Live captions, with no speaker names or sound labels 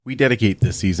We dedicate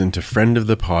this season to friend of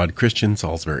the pod, Christian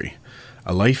Salisbury.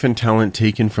 A life and talent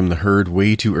taken from the herd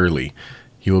way too early.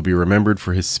 He will be remembered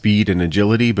for his speed and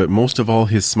agility, but most of all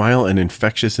his smile and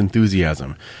infectious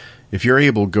enthusiasm. If you're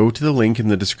able, go to the link in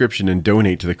the description and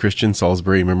donate to the Christian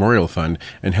Salisbury Memorial Fund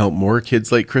and help more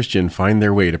kids like Christian find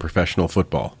their way to professional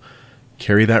football.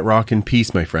 Carry that rock in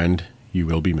peace, my friend. You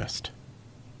will be missed.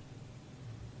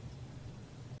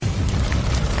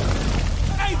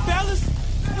 Hey, fellas,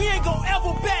 we ain't gonna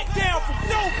ever back down from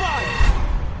nobody.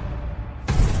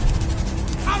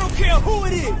 I don't care who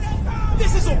it is.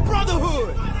 This is a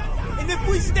brotherhood. And if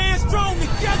we stand strong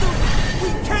together, we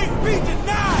can't be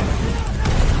denied.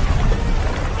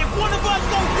 If one of us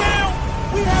goes down,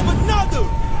 we have another,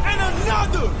 and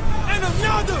another, and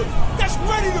another that's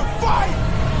ready to fight.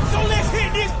 So let's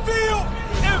hit this field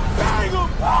and bang them,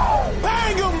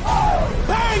 bang them,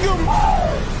 bang them.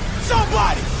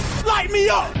 Somebody, light me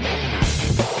up.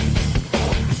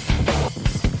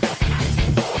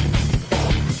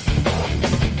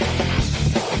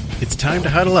 It's time to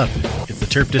huddle up. It's the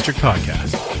Turf District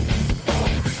Podcast.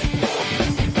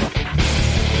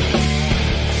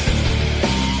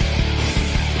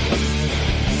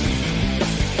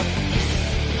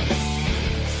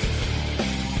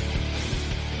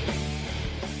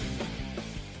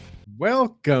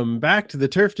 Welcome back to the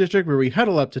Turf District, where we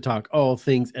huddle up to talk all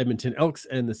things Edmonton Elks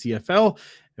and the CFL,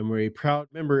 and we're a proud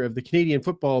member of the Canadian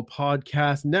Football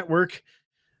Podcast Network.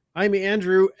 I'm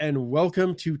Andrew, and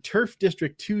welcome to Turf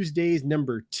District Tuesdays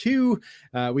number 2.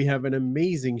 We have an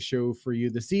amazing show for you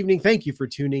this evening. Thank you for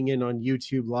tuning in on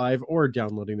YouTube Live or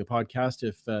downloading the podcast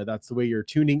if that's the way you're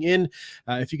tuning in.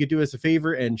 If you could do us a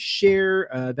favor and share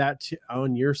that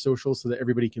on your socials so that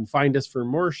everybody can find us for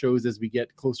more shows as we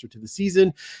get closer to the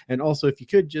season. And also, if you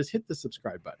could just hit the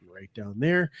subscribe button right down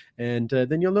there, and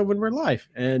then you'll know when we're live.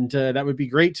 And that would be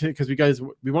great because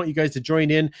we want you guys to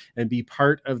join in and be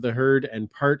part of the herd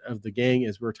and part of the gang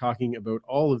as we're talking about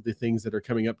all of the things that are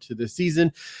coming up to this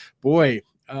season. Boy,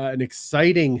 an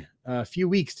exciting few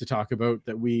weeks to talk about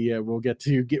that we will get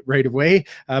right away.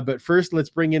 But first,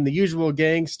 let's bring in the usual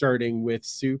gang, starting with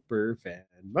Superfan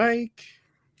Mike.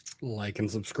 Like and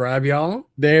subscribe, y'all.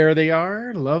 There they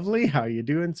are. Lovely. How you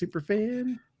doing,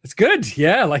 Superfan? It's good.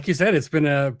 Yeah, like you said, it's been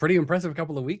a pretty impressive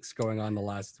couple of weeks going on the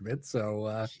last bit. So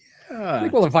I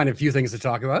think we'll find a few things to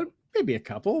talk about. Maybe a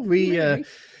couple.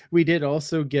 We did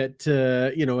also get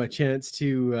a chance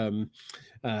to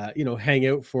hang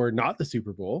out for not the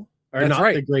Super Bowl or That's not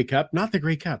right. the Grey Cup. Not the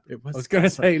Grey Cup. It was. I was gonna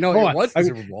say no. It was the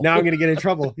Super Bowl. Now I'm gonna get in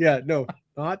trouble. Yeah, no,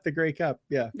 not the Grey Cup.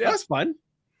 Yeah, that was fun.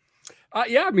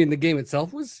 Yeah, I mean the game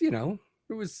itself was, it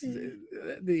was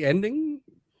the ending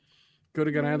could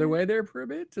have gone either way there for a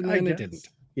bit, and then it didn't.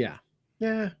 Yeah.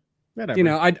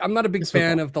 Whatever. I'm not a big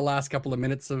fan of the last couple of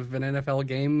minutes of an NFL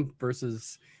game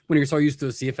versus when you're so used to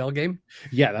a CFL game.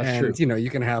 Yeah, that's true. You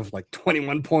can have like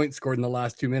 21 points scored in the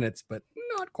last 2 minutes, but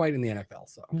not quite in the NFL.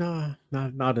 So no,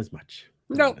 not as much.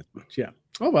 No. Yeah.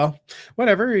 Oh well,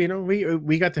 whatever.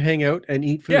 We got to hang out and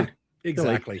eat food. Yeah,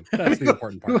 exactly. That's the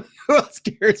important part. Who else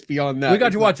cares beyond that? We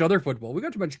got to watch other football. We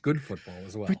got to watch good football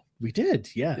as well. We did,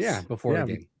 yes. Yeah, before the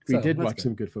game. We did watch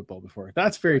some good football before.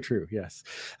 That's very true. Yes.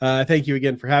 Thank you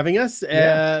again for having us.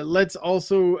 Let's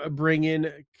also bring in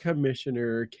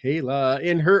Commissioner Kayla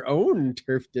in her own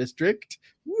turf district.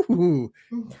 Woo,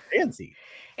 fancy.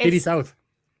 Katie South.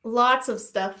 Lots of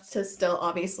stuff to still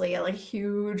obviously a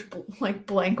huge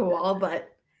blank wall,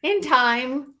 but in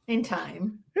time.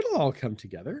 It'll all come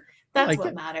together. That's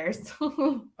what matters.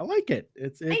 I like it.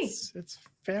 It's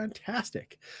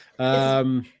fantastic.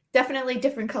 It's definitely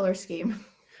different color scheme.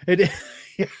 It,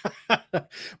 yeah.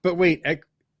 But wait,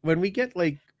 when we get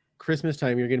Christmas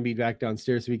time, you're going to be back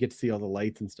downstairs, so we get to see all the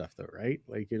lights and stuff, though, right?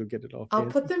 It'll get it all. I'll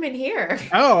put them in here.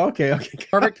 Oh, okay,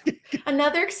 Perfect.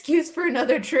 Another excuse for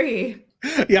another tree.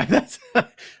 Yeah, I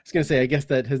was going to say, I guess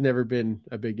that has never been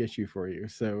a big issue for you.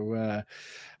 So,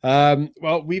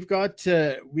 well, we've got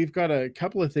a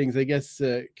couple of things. I guess,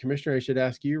 Commissioner, I should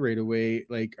ask you right away.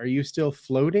 Are you still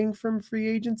floating from free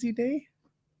agency day?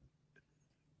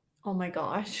 Oh my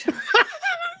gosh.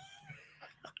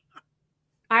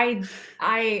 There's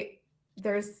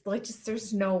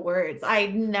no words. I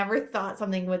never thought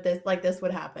something like this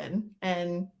would happen.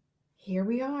 And here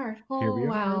we are.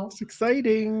 Wow. It's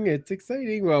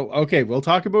exciting. Well, okay. We'll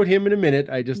talk about him in a minute.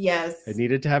 I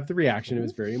needed to have the reaction. It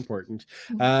was very important.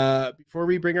 Before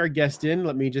we bring our guest in,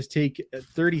 let me just take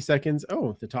 30 seconds.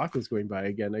 Oh, the talk is going by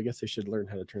again. I guess I should learn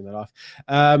how to turn that off.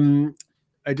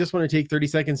 I just want to take 30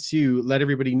 seconds to let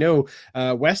everybody know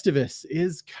Westivus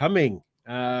is coming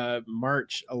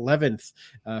March 11th,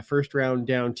 first round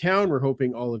downtown. We're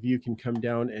hoping all of you can come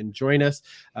down and join us.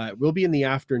 It will be in the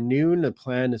afternoon. The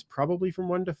plan is probably from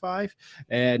 1 to 5,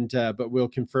 but we'll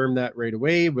confirm that right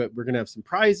away. But we're going to have some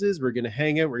prizes. We're going to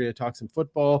hang out. We're going to talk some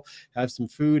football, have some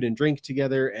food and drink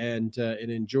together, and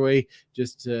enjoy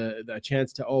just a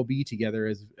chance to all be together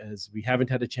as we haven't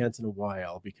had a chance in a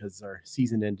while because our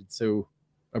season ended so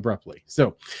abruptly.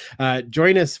 So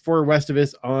join us for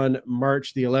Westivus on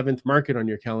March the 11th. Mark it on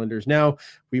your calendars now.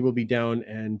 We will be down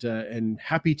and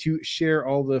happy to share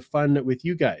all the fun with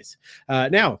you guys.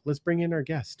 Now let's bring in our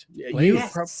guest.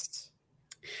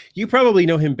 You probably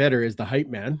know him better as the Hype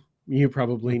Man. You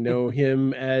probably know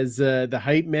him as the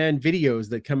Hype Man videos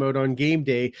that come out on game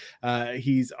day.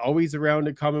 He's always around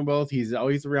at Commonwealth. He's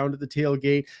always around at the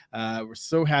tailgate. We're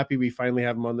so happy we finally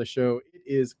have him on the show. It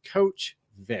is Coach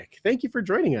Vic. Thank you for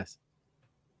joining us.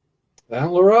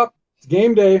 Antler up. It's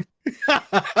game day.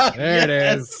 There it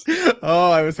is. Oh,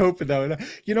 I was hoping that would.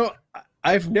 You know,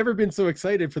 I've never been so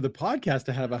excited for the podcast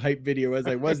to have a hype video as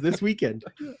I was this weekend.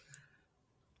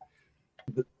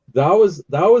 That was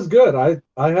good. I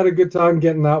had a good time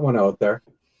getting that one out there.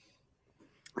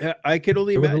 Yeah, I could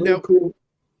only imagine.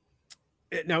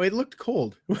 Now it looked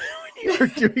cold when you were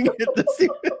doing it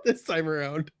this time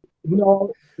around.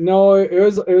 No, it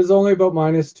was only about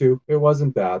 -2. It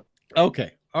wasn't bad.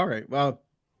 Okay. All right. Well,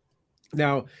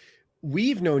 now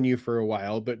we've known you for a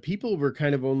while, but people were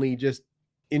kind of only just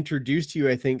introduced to you,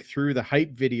 I think, through the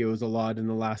hype videos a lot in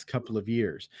the last couple of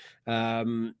years.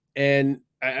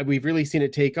 We've really seen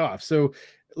it take off. So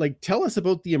tell us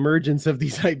about the emergence of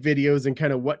these hype videos and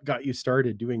kind of what got you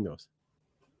started doing those.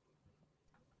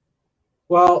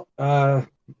 Well, I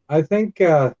think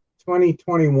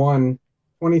 2020,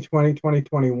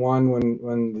 2021,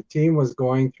 when the team was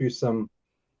going through some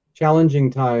challenging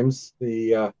times,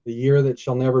 the year that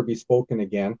shall never be spoken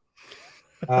again.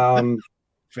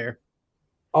 Fair.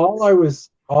 All I was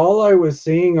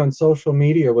seeing on social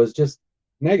media was just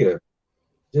negative.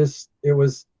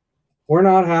 We're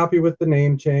not happy with the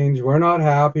name change. We're not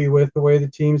happy with the way the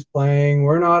team's playing.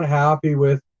 We're not happy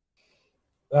with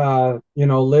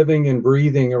living and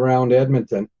breathing around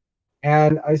Edmonton.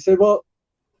 And I said, well,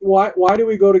 why do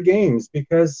we go to games?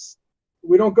 Because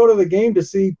we don't go to the game to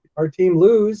see our team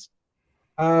lose.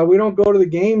 We don't go to the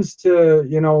games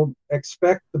to,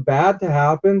 expect the bad to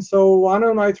happen. So why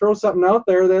don't I throw something out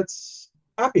there that's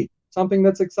happy, something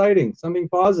that's exciting, something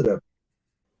positive?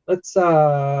 Let's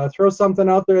throw something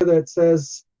out there that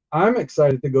says, I'm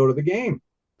excited to go to the game.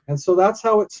 And so that's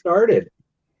how it started.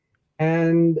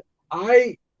 And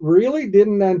I really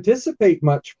didn't anticipate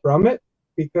much from it,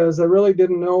 because I really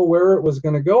didn't know where it was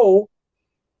going to go.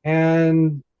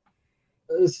 And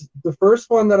the first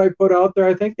one that I put out there,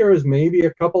 I think there was maybe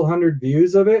a couple hundred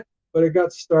views of it, but it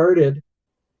got started.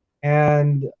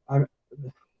 And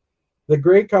the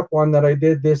Grey Cup one that I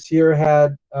did this year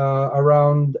had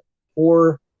around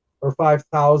 4,000 or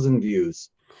 5,000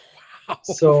 views. Wow.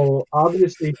 So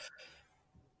obviously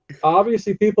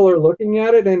people are looking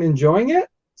at it and enjoying it.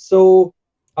 So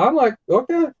I'm like,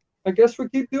 okay, I guess we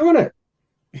keep doing it.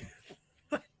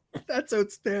 That's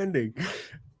outstanding.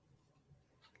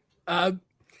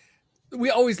 We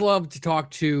always love to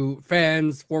talk to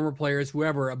fans, former players,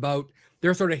 whoever, about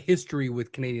their sort of history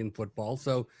with Canadian football.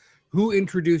 So who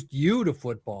introduced you to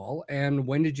football, and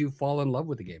when did you fall in love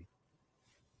with the game?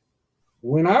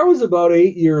 When I was about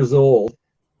 9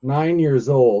 years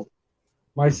old,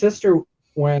 my sister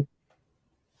went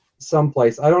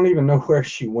someplace. I don't even know where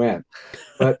she went,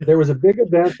 but there was a big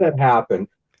event that happened.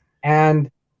 And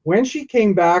when she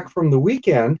came back from the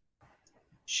weekend,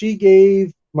 she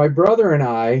gave my brother and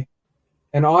I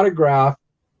an autographed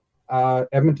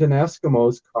Edmonton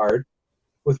Eskimos card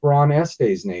with Ron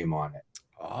Este's name on it.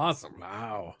 Awesome.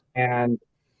 Wow. And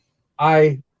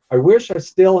I wish I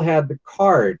still had the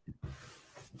card,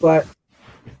 but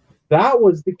that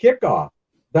was the kickoff.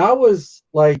 That was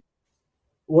like,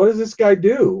 what does this guy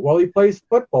do? Well, he plays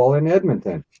football in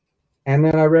Edmonton. And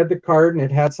then I read the card, and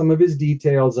it had some of his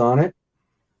details on it.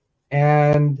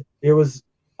 And it was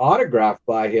autographed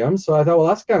by him. So I thought, well,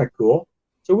 that's kind of cool.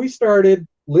 So we started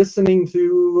listening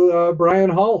to Brian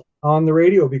Hull on the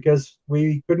radio, because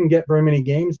we couldn't get very many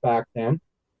games back then.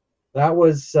 That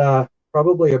was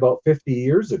probably about 50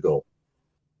 years ago.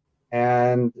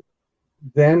 And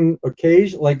then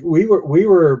occasionally, like we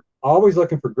were always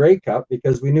looking for Grey Cup,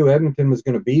 because we knew Edmonton was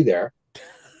going to be there.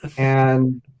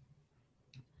 And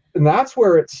that's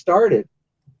where it started.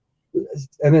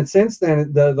 And then since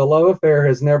then, the love affair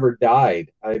has never died.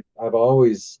 I've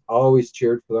always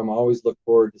cheered for them, always looked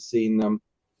forward to seeing them.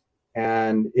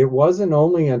 And it wasn't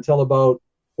only until about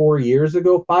 5 years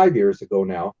ago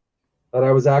now, that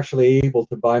I was actually able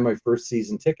to buy my first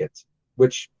season tickets,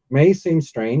 which may seem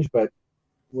strange, but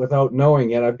without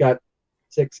knowing it, I've got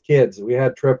 6 kids. We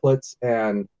had triplets,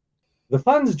 and the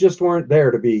funds just weren't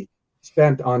there to be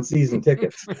spent on season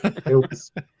tickets. It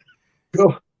was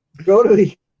go to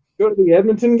the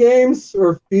Edmonton games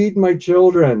or feed my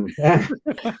children.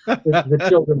 The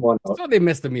children won out. So they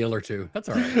missed a meal or two. That's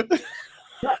all right.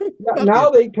 Now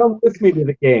they come with me to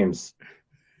the games,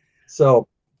 so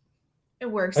It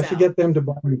works I should out. get them to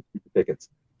buy me tickets.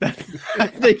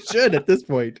 They should at this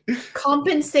point.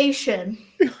 Compensation.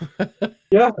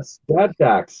 Yes, that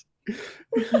tax.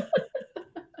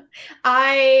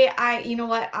 I you know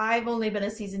what? I've only been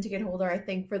a season ticket holder, I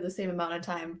think, for the same amount of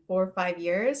time, 4 or 5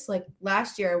 years. Like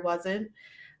last year I wasn't.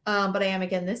 But I am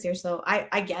again this year, so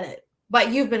I get it.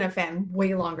 But you've been a fan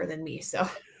way longer than me, so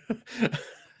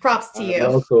props to I'm you.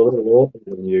 also a little older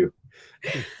than you.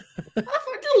 A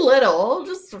little,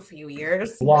 just a few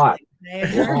years. A lot. Nothing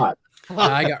A major. lot.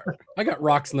 I got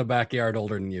rocks in the backyard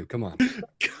older than you. Come on.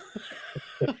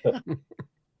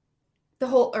 The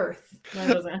whole earth.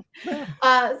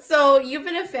 So you've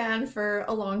been a fan for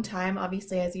a long time,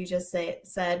 obviously, as you just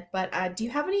said. But do you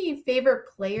have any favorite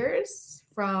players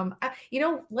from?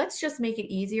 Let's just make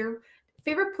it easier.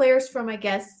 Favorite players from, I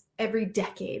guess, every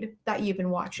decade that you've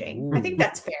been watching. I think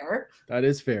that's fair. That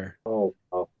is fair. Oh,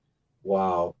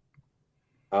 wow.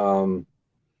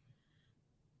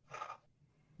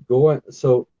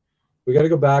 So we got to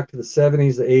go back to the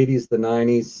 70s, the 80s, the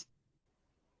 90s.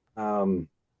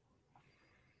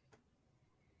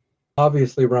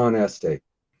 Obviously Ron Este,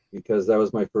 because that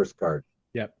was my first card.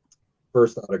 Yep.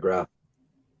 First autograph.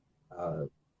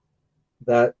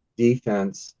 That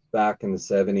defense back in the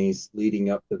 70s, leading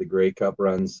up to the Grey Cup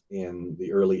runs in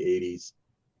the early 80s,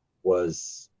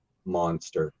 was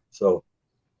monster. So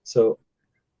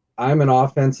I'm an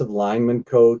offensive lineman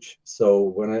coach. So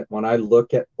when I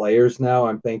look at players now,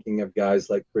 I'm thinking of guys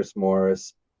like Chris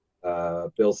Morris,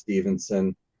 Bill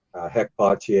Stevenson, Heck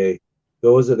Potier.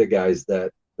 Those are the guys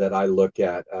that I look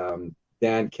at.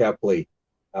 Dan Kepley,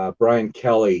 Brian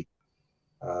Kelly,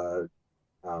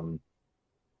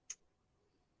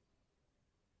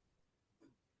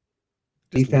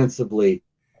 defensively,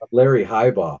 Larry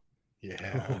Highbaugh.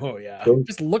 Yeah. Oh yeah.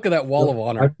 Just look at that wall of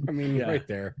honor. I mean, Yeah. right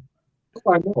there.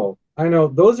 I know.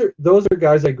 Those are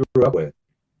guys I grew up with.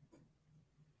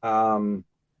 To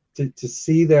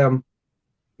see them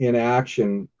in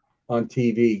action on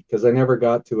TV, because I never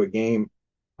got to a game.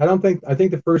 I think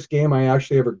the first game I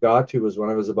actually ever got to was when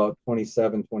I was about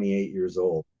 27, 28 years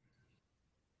old.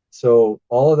 So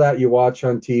all of that you watch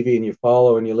on TV and you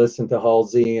follow and you listen to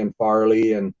Halsey and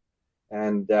Farley and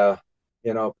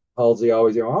Halsey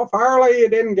always, oh, Farley, you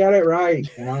didn't get it right.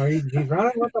 He's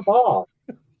running with the ball.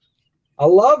 I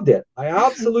loved it. I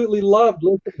absolutely loved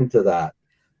listening to that.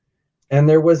 And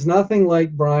there was nothing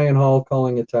like Brian Hall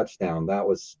calling a touchdown.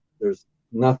 There's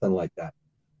nothing like that.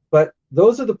 But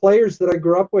those are the players that I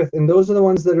grew up with, and those are the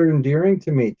ones that are endearing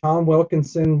to me. Tom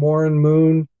Wilkinson, Warren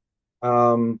Moon,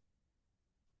 and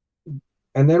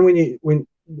then when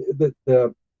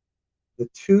the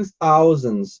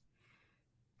 2000s,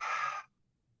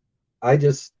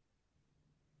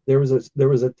 there was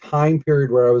a time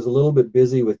period where I was a little bit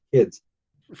busy with kids,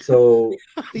 so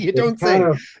You don't say.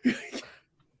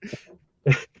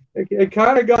 It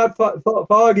kind of got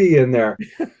foggy in there,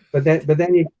 but then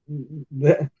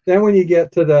when you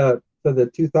get to the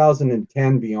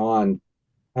 2010 beyond,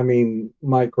 I mean,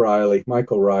 Michael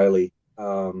Riley,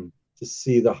 to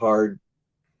see the hard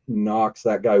knocks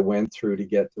that guy went through to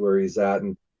get to where he's at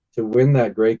and to win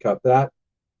that Grey Cup, that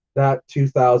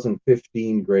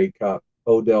 2015 Grey Cup,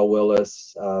 Odell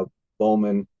Willis,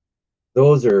 Bowman,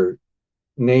 those are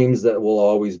names that will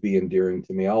always be endearing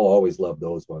to me. I'll always love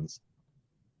those ones.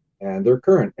 And they're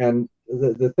current. And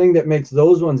the thing that makes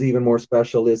those ones even more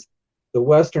special is the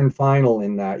Western Final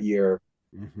in that year,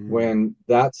 when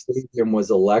that stadium was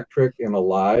electric and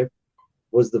alive,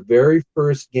 was the very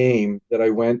first game that I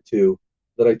went to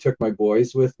that I took my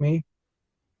boys with me.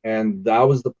 And that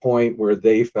was the point where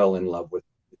they fell in love with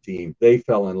the team. They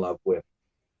fell in love with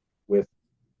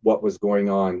what was going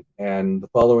on. And the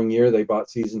following year, they bought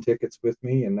season tickets with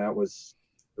me, and the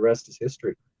rest is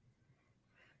history.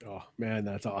 Oh man,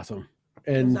 that's awesome.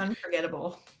 It was And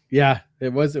unforgettable. yeah,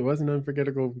 it was an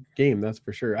unforgettable game, that's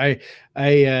for sure. I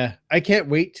can't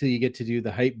wait till you get to do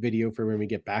the hype video for when we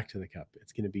get back to the cup.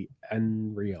 It's going to be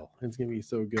unreal. It's going to be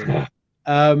so good.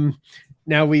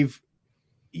 Now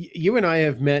you and I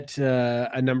have met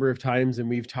a number of times, and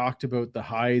we've talked about the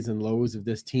highs and lows of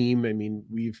this team. I mean,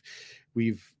 we've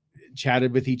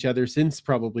chatted with each other since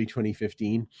probably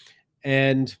 2015,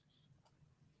 and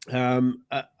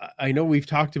I know we've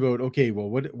talked about, okay, well,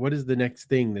 what is the next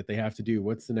thing that they have to do?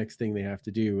 What's the next thing they have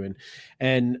to do?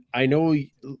 And I know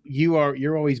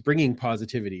you're always bringing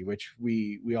positivity, which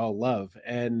we all love.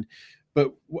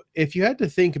 But if you had to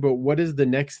think about what is the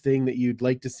next thing that you'd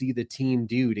like to see the team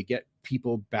do to get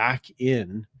people back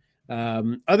in,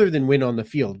 other than win on the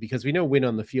field, because we know win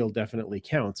on the field definitely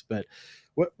counts, but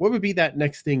what would be that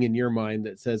next thing in your mind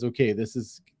that says, okay, this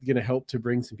is going to help to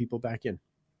bring some people back in?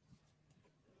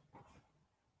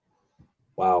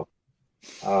 Wow.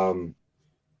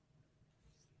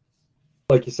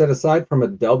 Like you said, aside from a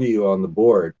W on the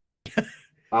board,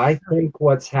 I think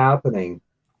what's happening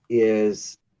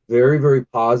is very, very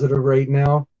positive right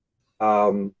now.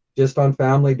 Just on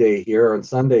Family Day here, on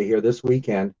Sunday here this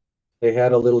weekend, they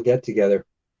had a little get together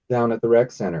down at the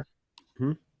rec center.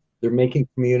 Mm-hmm. They're making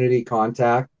community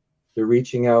contact. They're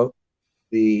reaching out.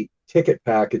 The ticket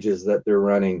packages that they're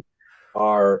running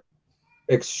are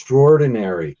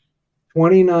extraordinary.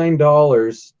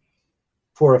 $29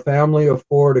 for a family of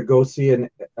 4 to go see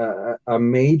a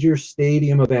major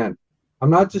stadium event. I'm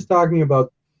not just talking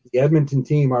about the Edmonton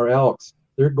team, our Elks.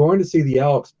 They're going to see the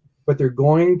Elks, but they're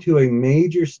going to a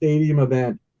major stadium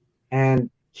event, and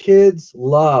kids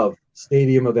love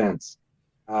stadium events.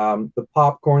 The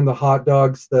popcorn, the hot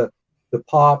dogs, the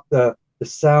pop, the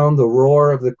sound, the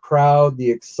roar of the crowd, the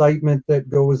excitement that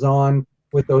goes on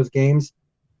with those games.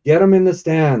 Get them in the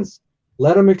stands.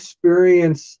 Let them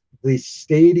experience the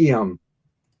stadium.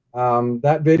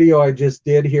 That video I just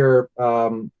did here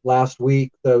last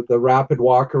week, the rapid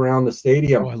walk around the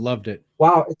stadium. Oh, I loved it.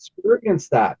 Wow, experience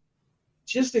that.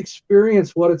 Just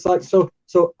experience what it's like. So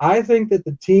I think that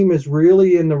the team is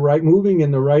really moving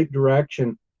in the right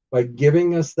direction by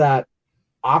giving us that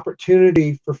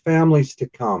opportunity for families to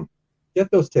come. Get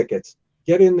those tickets.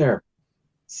 Get in there.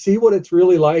 See what it's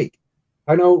really like.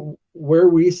 I know where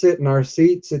we sit in our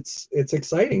seats, it's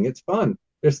exciting. It's fun.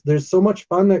 There's so much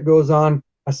fun that goes on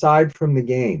aside from the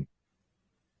game.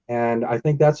 And I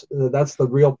think that's the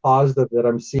real positive that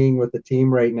I'm seeing with the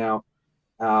team right now.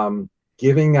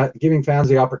 Giving fans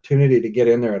the opportunity to get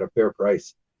in there at a fair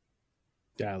price.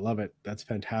 Yeah, I love it. That's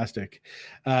fantastic.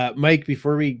 Mike,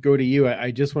 before we go to you,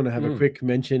 I just want to have a quick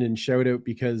mention and shout out,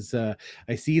 because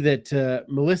I see that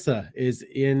Melissa is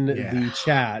in the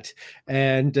chat.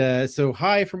 And so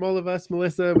hi from all of us,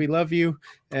 Melissa. We love you.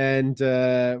 And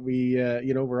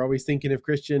we're always thinking of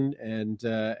Christian,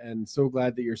 and so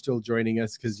glad that you're still joining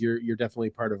us, because you're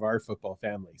definitely part of our football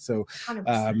family. So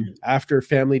after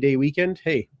Family Day weekend,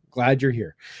 hey, glad you're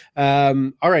here.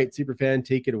 All right, Superfan,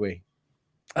 take it away.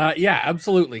 Yeah,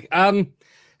 absolutely.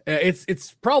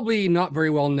 It's probably not very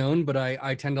well known, but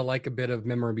I tend to like a bit of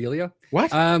memorabilia.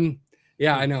 What?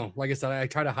 Yeah, I know. Like I said, I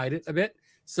try to hide it a bit.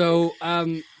 So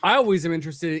I always am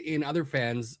interested in other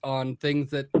fans on things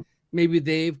that maybe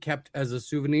they've kept as a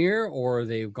souvenir, or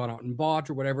they've gone out and bought,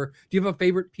 or whatever. Do you have a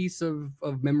favorite piece of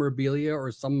memorabilia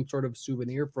or some sort of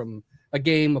souvenir from a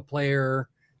game, a player,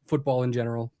 football in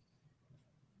general?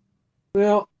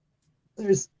 Well,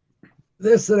 there's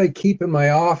this that I keep in my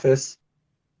office.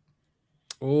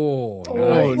 Oh,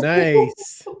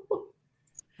 nice.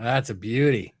 That's a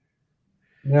beauty.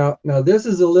 Now this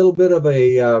is a little bit of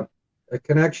a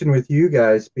connection with you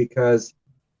guys, because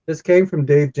this came from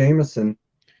Dave Jameson.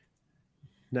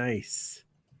 Nice.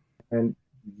 And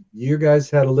you guys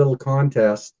had a little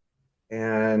contest,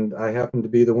 and I happened to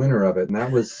be the winner of it. And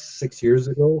that was 6 years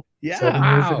ago. Yeah. 7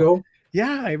 years ago.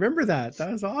 Yeah, I remember that.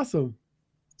 That was awesome.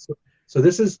 So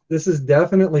this is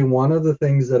definitely one of the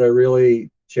things that I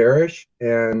really cherish,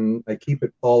 and I keep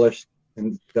it polished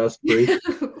and dust free.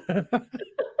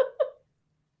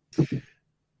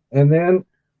 And then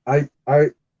I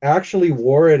actually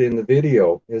wore it in the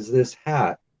video, is this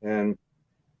hat, and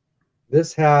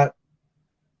this hat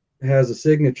has a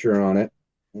signature on it,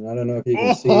 and I don't know if you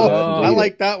can see that. I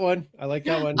like that one. I like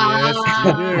that one. Yes,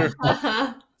 you do.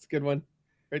 It's a good one.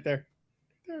 Right there.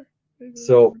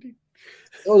 So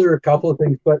those are a couple of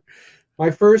things, but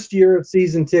my first year of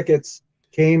season tickets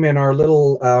came in our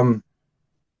little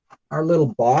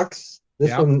box.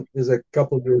 This one is a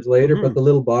couple of years later, but the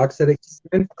little box that it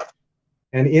came in.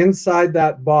 And inside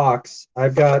that box,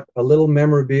 I've got a little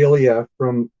memorabilia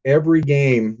from every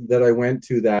game that I went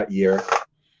to that year.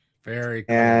 Very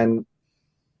cool. And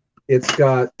it's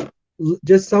got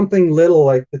just something little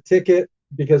like the ticket,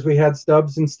 because we had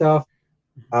stubs and stuff.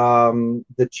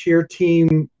 The cheer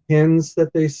team pins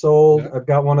that they sold, I've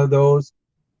got one of those.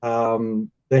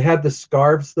 They had the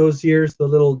scarves those years,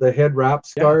 the head wrap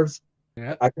scarves.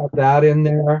 Yeah. I got that in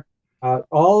there.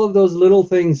 All of those little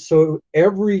things. So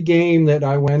every game that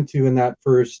I went to in that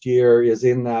first year is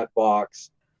in that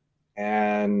box,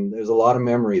 and there's a lot of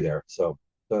memory there. So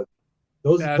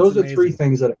Those That's are three amazing.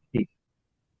 things that I keep.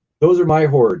 Those are my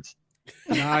hoards.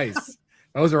 Nice.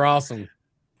 Those are awesome.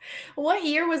 What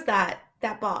year was that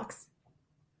box?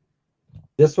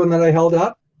 This one that I held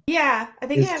up Yeah, I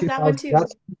think I is have that one 2000.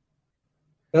 too.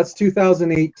 That's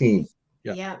 2018.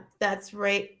 Yeah. Yeah, that's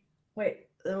right. Wait,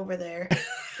 over there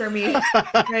for me.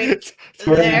 It's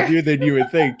harder there. to do than you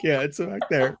would think. Yeah, it's back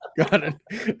there. Got it.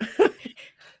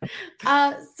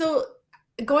 So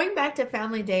going back to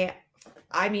Family Day,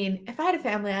 I mean, if I had a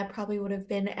family, I probably would have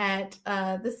been at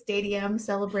the stadium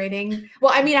celebrating.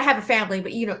 Well, I mean, I have a family,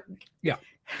 but Yeah.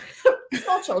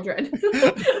 small children.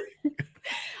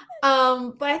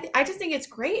 But I just think it's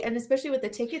great, and especially with the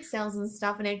ticket sales and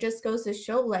stuff, and it just goes to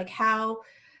show like how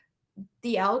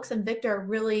the Elks and Victor are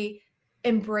really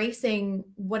embracing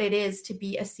what it is to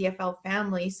be a CFL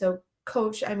family. So,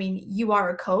 Coach, I mean, you are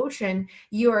a coach, and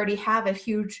you already have a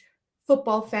huge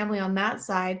football family on that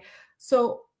side.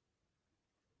 So,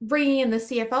 bringing in the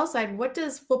CFL side, what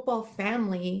does football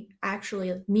family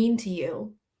actually mean to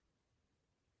you?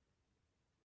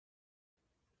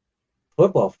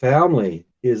 Football family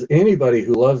is anybody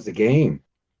who loves the game.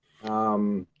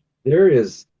 There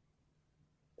is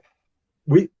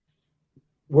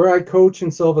where I coach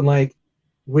in Sylvan Lake,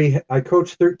 I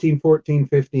coach 13, 14,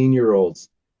 15-year-olds,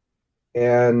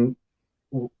 and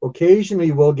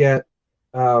occasionally we'll get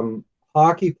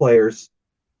hockey players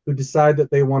who decide that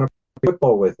they want to play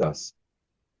football with us.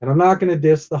 And I'm not going to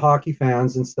diss the hockey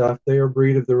fans and stuff. They are a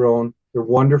breed of their own. They're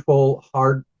wonderful,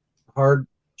 hard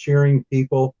cheering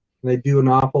people, and they do an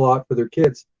awful lot for their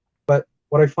kids. But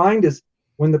what I find is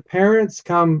when the parents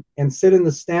come and sit in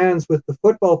the stands with the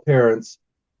football parents,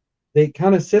 they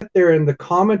kind of sit there, and the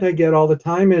comment I get all the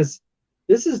time is,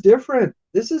 "This is different.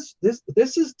 This is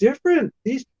different.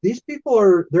 These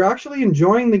people they're actually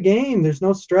enjoying the game. There's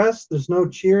no stress. There's no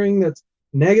cheering that's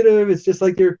negative. It's just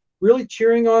like they're really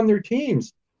cheering on their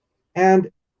teams." And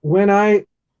when I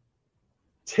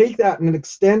take that and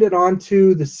extend it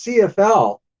onto the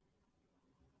CFL,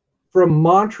 from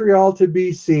Montreal to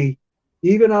BC,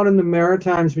 even out in the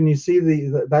Maritimes, when you see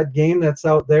that game that's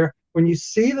out there, when you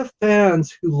see the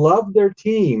fans who love their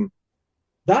team,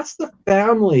 that's the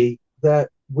family that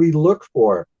we look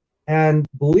for. And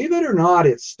believe it or not,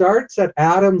 it starts at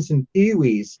Adams and Pee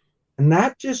Wees, and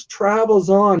that just travels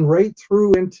on right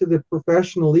through into the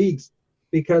professional leagues.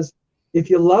 Because if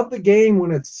you love the game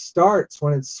when it starts,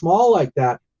 when it's small like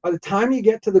that, by the time you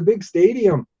get to the big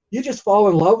stadium, you just fall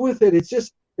in love with it. It's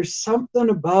just, there's something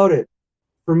about it.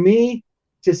 For me,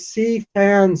 to see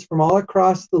fans from all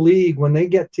across the league when they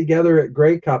get together at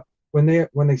Grey Cup, when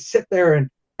they sit there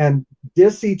and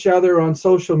diss each other on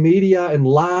social media and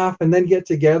laugh and then get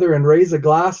together and raise a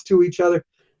glass to each other,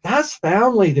 that's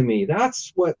family to me.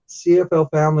 That's what CFL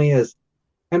family is.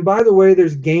 And by the way,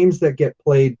 there's games that get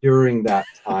played during that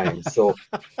time. So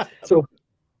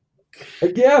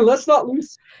again, let's not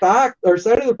lose sight of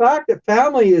the fact that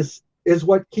family is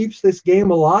what keeps this game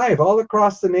alive all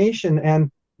across the nation. And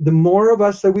the more of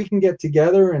us that we can get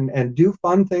together and do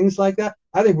fun things like that,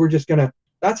 I think we're just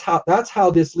that's how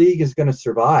this league is gonna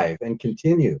survive and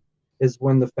continue, is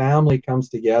when the family comes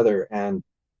together and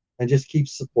just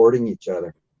keeps supporting each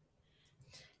other.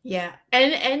 Yeah,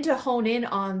 and to hone in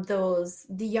on the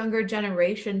younger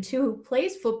generation too, who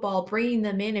plays football, bringing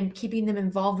them in and keeping them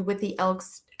involved with the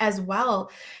Elks as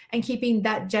well, and keeping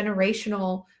that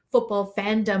generational football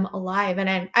fandom alive.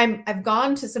 And I've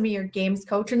gone to some of your games,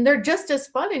 Coach, and they're just as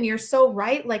fun. And you're so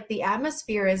right, like the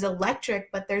atmosphere is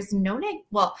electric, but there's no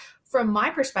from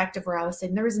my perspective, where I was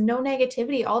sitting, there was no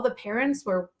negativity. All the parents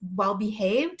were well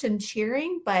behaved and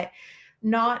cheering, but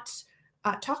not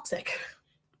toxic.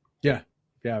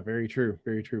 Yeah, very true.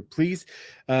 Very true. Please,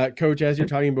 Coach, as you're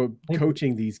talking about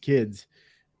coaching these kids,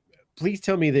 please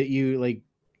tell me that you like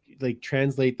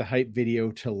translate the hype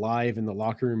video to live in the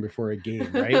locker room before a game,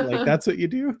 right? Like that's what you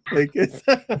do? Like it's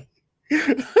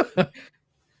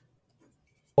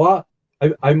Well,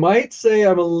 I might say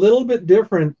I'm a little bit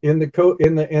different in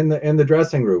the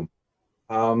dressing room.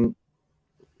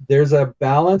 There's a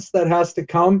balance that has to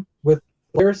come with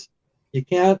players. You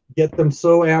can't get them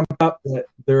so amped up that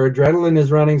their adrenaline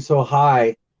is running so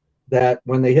high that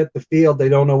when they hit the field, they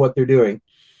don't know what they're doing.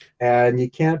 And you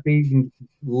can't be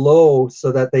low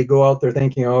so that they go out there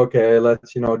thinking, okay,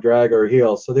 let's, drag our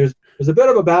heels. So there's a bit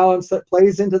of a balance that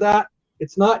plays into that.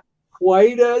 It's not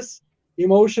quite as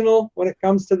emotional when it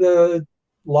comes to the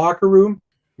locker room,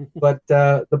 but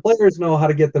the players know how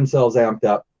to get themselves amped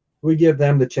up. We give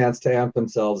them the chance to amp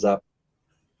themselves up.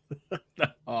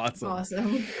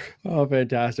 Awesome. Oh,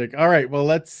 fantastic. All right. Well,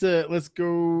 let's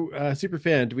go super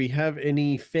fan. Do we have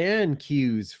any fan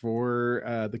cues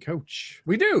for the coach?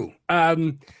 We do.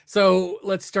 So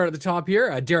let's start at the top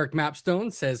here. Derek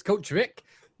Mapstone says, Coach Vic,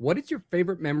 what is your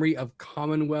favorite memory of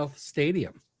Commonwealth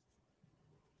Stadium?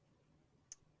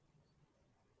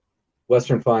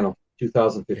 Western Final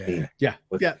 2015. Yeah.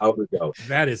 With Yeah. Albert Go.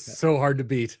 That is so hard to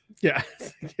beat. Yeah.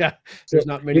 Yeah. There's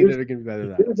not many that are going to be better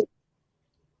than that.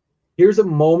 Here's a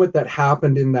moment that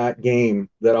happened in that game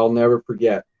that I'll never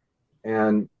forget.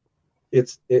 And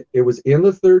it was in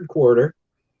the third quarter,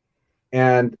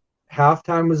 and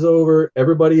halftime was over.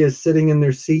 Everybody is sitting in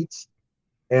their seats,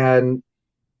 and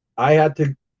I had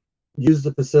to use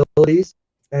the facilities.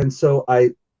 And so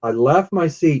I left my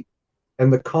seat,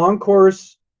 and the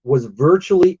concourse was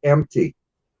virtually empty,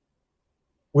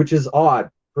 which is odd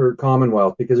for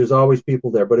Commonwealth because there's always people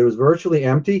there, but it was virtually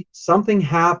empty. Something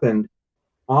happened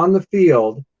on the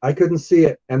field. I couldn't see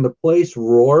it, and the place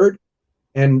roared,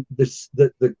 and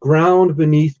the ground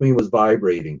beneath me was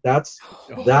vibrating. That's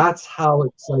how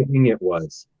exciting it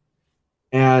was.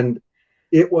 And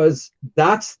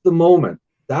that's the moment.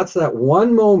 That's that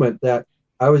one moment that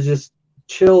I was just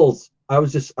chills.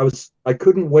 I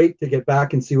couldn't wait to get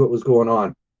back and see what was going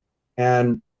on.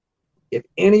 And if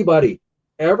anybody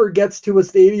ever gets to a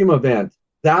stadium event,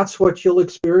 that's what you'll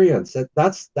experience.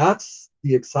 That's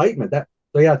the excitement.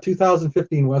 So yeah,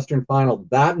 2015 Western Final,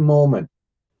 that moment,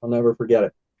 I'll never forget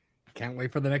it. Can't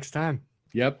wait for the next time.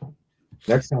 Yep.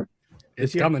 Next time.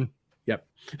 It's coming. Yep.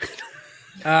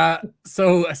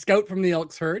 So a scout from the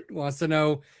Elks Herd wants to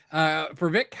know, for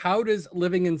Vic, how does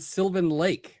living in Sylvan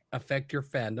Lake affect your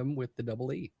fandom with the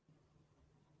Double E?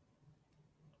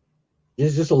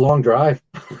 It's just a long drive.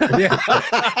 Yeah.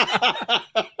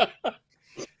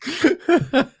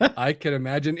 I can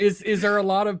imagine. Is there a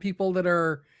lot of people that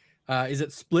are, is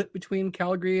it split between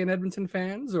Calgary and Edmonton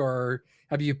fans, or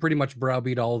have you pretty much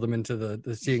browbeat all of them into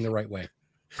the seeing the right way?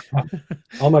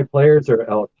 All my players are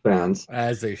Elks fans.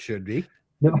 As they should be.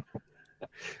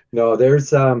 No,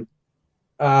 there's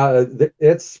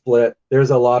it's split. There's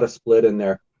a lot of split in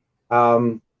there.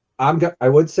 I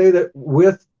would say that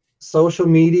with social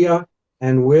media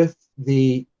and with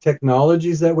the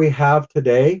technologies that we have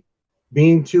today,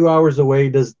 being 2 hours away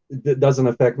doesn't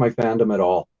affect my fandom at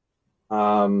all.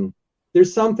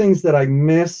 There's some things that I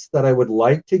miss that I would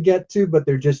like to get to, but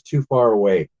they're just too far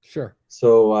away. Sure.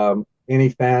 So any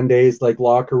fan days like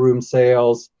locker room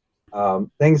sales,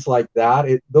 things like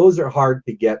that, those are hard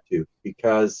to get to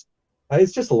because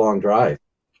it's just a long drive.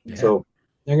 Yeah. So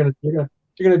you're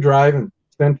gonna drive and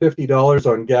spend $50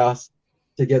 on gas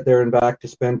to get there and back, to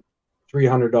spend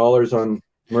 $300 on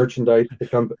merchandise to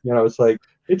come. It's like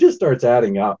it just starts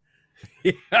adding up.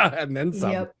 Yeah, and then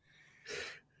some. Yep.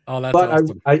 Oh, that's but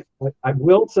awesome. I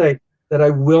will say that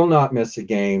I will not miss a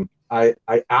game. I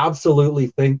absolutely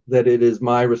think that it is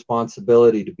my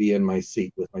responsibility to be in my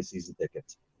seat with my season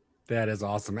tickets. That is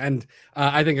awesome. And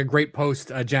I think a great post,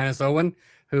 Janice Owen,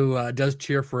 who does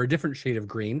cheer for a different shade of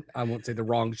green. I won't say the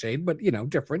wrong shade, but,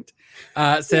 different,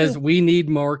 says we need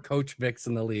more Coach Vics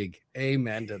in the league.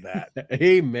 Amen to that.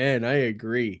 Amen. I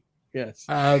agree. Yes.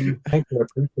 Thank you. I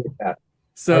appreciate that.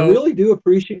 So I really do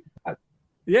appreciate that.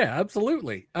 Yeah,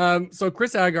 absolutely. So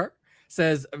Chris Agar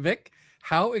says, Vic,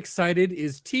 how excited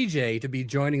is TJ to be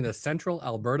joining the Central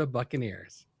Alberta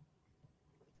Buccaneers?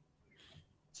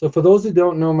 So for those who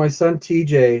don't know, my son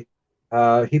TJ,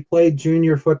 he played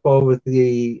junior football with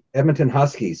the Edmonton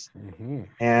Huskies. Mm-hmm.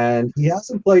 And he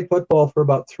hasn't played football for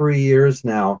about 3 years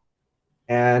now.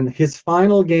 And his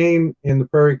final game in the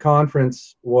Prairie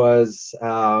Conference was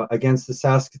against the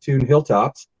Saskatoon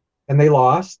Hilltops, and they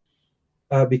lost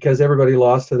because everybody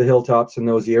lost to the Hilltops in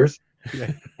those years.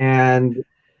 Yeah. And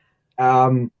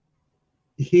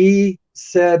he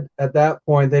said at that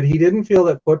point that he didn't feel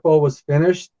that football was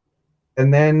finished.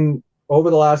 And then over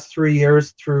the last 3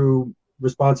 years, through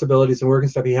responsibilities and work and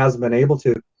stuff, he hasn't been able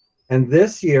to. And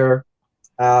this year,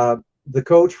 the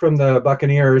coach from the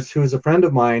Buccaneers, who is a friend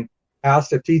of mine,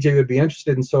 asked if TJ would be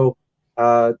interested. And so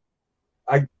I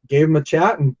gave him a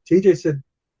chat, and TJ said,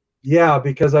 yeah,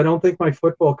 because I don't think my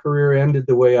football career ended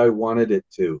the way I wanted it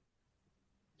to.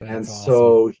 That's and awesome.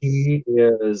 So he's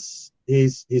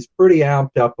pretty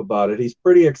amped up about it. He's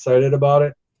pretty excited about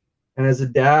it. And as a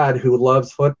dad who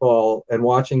loves football and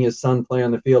watching his son play on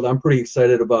the field, I'm pretty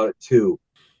excited about it too.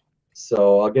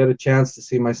 So I'll get a chance to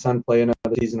see my son play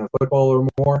another season of football or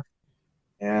more.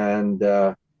 And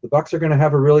the Bucs are going to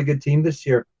have a really good team this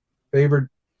year, favored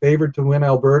to win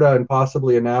Alberta and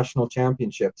possibly a national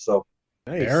championship. So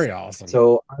nice. Very awesome.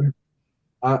 So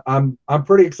I'm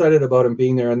pretty excited about him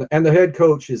being there, and the head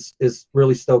coach is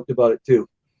really stoked about it too.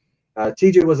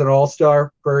 TJ was an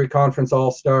all-star, Prairie Conference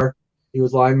all-star. He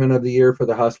was lineman of the year for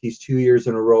the Huskies 2 years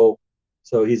in a row.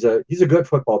 So he's a good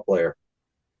football player.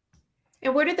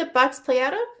 And where did the Bucks play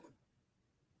out of?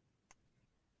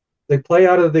 They play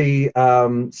out of the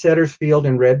Setters Field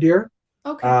in Red Deer.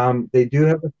 Okay. They do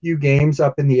have a few games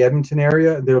up in the Edmonton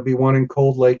area. There'll be one in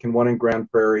Cold Lake and one in Grand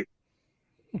Prairie.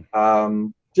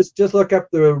 Just look up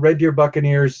the Red Deer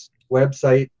Buccaneers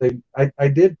website. I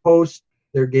did post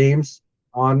their games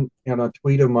on a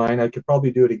tweet of mine. I could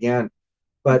probably do it again.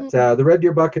 But the Red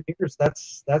Deer Buccaneers,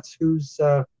 that's who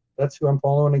I'm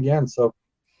following again. So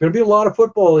going to be a lot of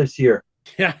football this year.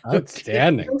 Yeah.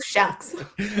 Outstanding. Oh, shucks.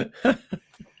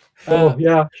 Oh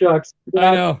yeah, shucks.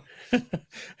 I know.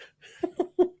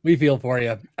 We feel for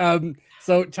you.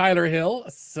 So Tyler Hill,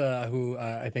 who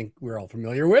I think we're all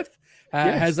familiar with,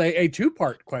 has a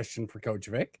two-part question for Coach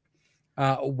Vic.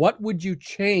 What would you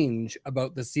change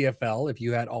about the CFL if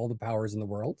you had all the powers in the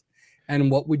world?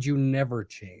 And what would you never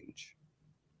change?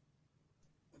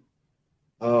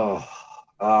 Oh,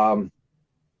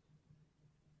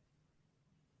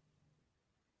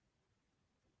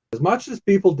 as much as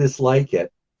people dislike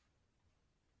it,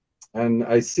 and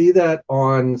I see that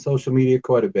on social media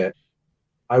quite a bit,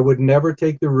 I would never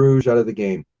take the Rouge out of the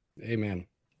game. Amen.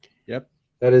 Yep.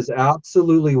 That is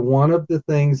absolutely one of the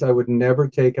things I would never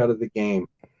take out of the game.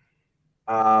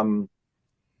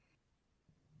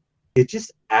 It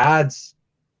just adds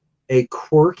a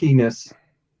quirkiness,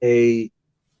 it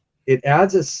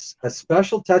adds a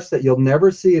special touch that you'll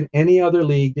never see in any other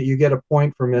league, that you get a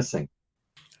point for missing.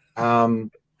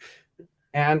 And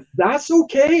that's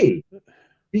okay,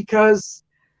 because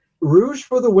Rouge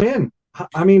for the win.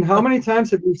 I mean, how many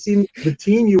times have we seen the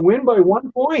team you win by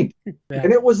 1 point? Yeah.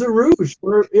 And it was the Rouge,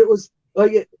 where it was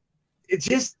like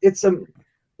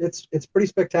it's pretty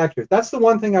spectacular. That's the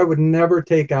one thing I would never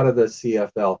take out of the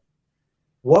CFL.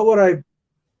 What would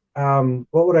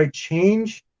I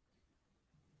change?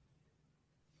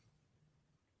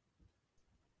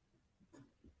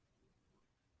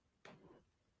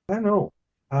 I don't know.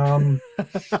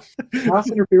 Pass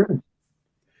interference.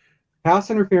 Pass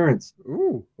interference.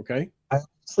 Ooh, okay. I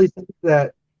honestly think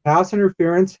that pass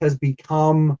interference has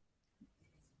become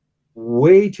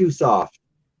way too soft.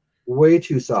 Way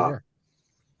too soft.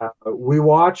 Sure. We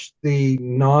watched the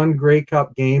non-Grey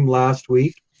Cup game last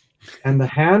week, and the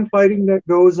hand fighting that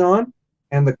goes on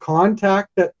and the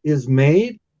contact that is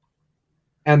made,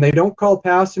 and they don't call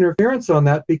pass interference on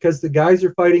that because the guys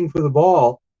are fighting for the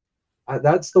ball.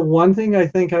 That's the one thing I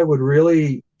think I would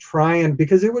really try, and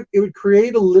because it would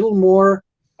create a little more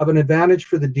of an advantage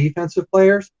for the defensive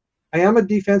players. I am a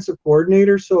defensive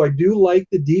coordinator, so I do like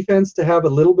the defense to have a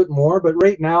little bit more, but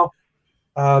right now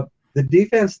the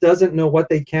defense doesn't know what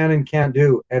they can and can't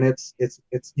do, and it's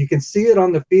you can see it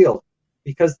on the field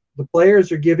because the players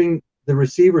are giving the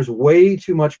receivers way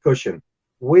too much cushion,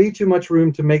 way too much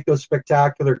room to make those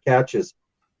spectacular catches.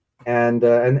 And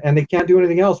they can't do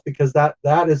anything else, because that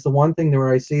is the one thing where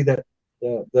I see that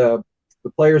the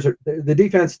players the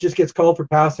defense just gets called for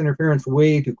pass interference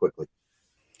way too quickly.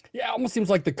 Yeah, it almost seems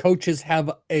like the coaches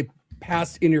have a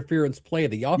pass interference play,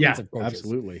 the offensive coaches.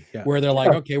 Absolutely. Yeah. Where they're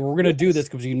like, okay, we're going to do this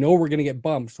because we're going to get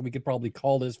bumped, so we could probably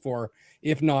call this for,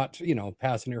 if not,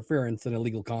 pass interference, and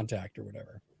illegal contact or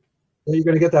whatever. So you're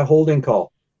going to get that holding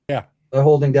call. Yeah. The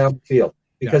holding down the field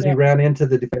because he ran into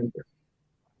the defender.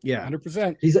 Yeah,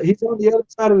 100%. He's on the other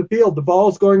side of the field. The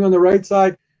ball's going on the right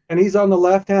side, and he's on the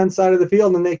left-hand side of the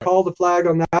field, and they call the flag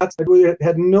on that side. It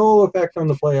had no effect on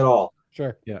the play at all.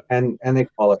 Sure. Yeah. And they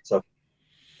call it. So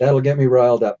that'll get me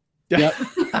riled up. Yep.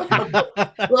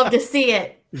 Love to see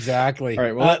it. Exactly. All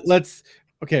right. Well, let's.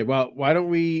 Okay. Well, why don't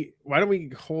we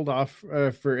hold off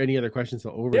for any other questions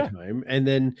till overtime, and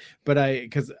then,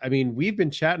 because we've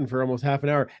been chatting for almost half an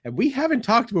hour, and we haven't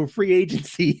talked about free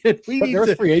agency. There's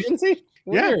free agency.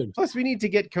 Weird. Yeah. Plus, we need to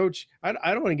get Coach. I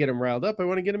don't want to get him riled up. I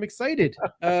want to get him excited.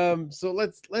 So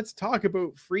let's talk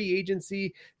about free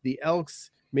agency. The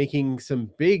Elks making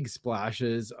some big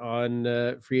splashes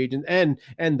on free agent, and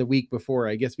the week before,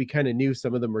 I guess we kind of knew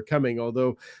some of them were coming.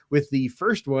 Although with the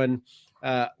first one,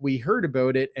 we heard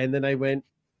about it, and then I went,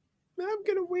 I'm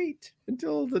gonna wait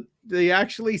until they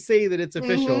actually say that it's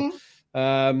official.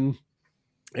 Mm-hmm.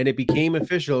 And it became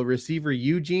official. Receiver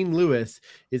Eugene Lewis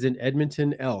is an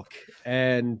Edmonton Elk.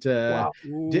 And Wow.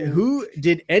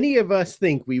 Did any of us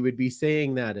think we would be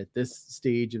saying that at this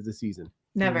stage of the season?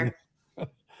 Never.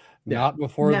 Not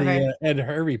before Never. the Ed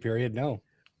Hervey period. No.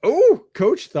 Oh,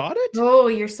 Coach thought it? Oh,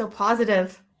 you're so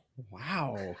positive.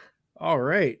 Wow. All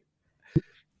right.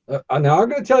 Now I'm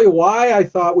going to tell you why I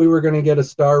thought we were going to get a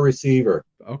star receiver.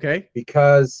 Okay.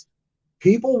 Because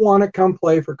people want to come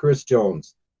play for Chris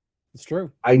Jones. It's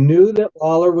true. I knew that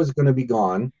Lawler was going to be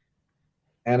gone,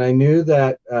 and I knew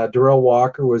that Darrell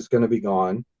Walker was going to be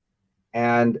gone,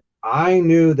 and I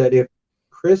knew that if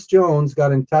Chris Jones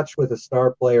got in touch with a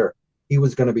star player, he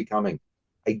was going to be coming.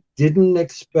 I didn't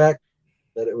expect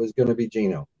that it was going to be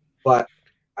Gino, but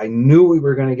I knew we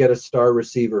were going to get a star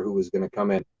receiver who was going to come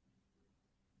in.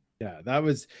 Yeah, that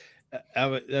was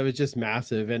just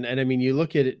massive. And I mean, you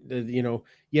look at it,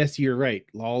 yes, you're right.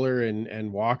 Lawler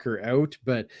and Walker out,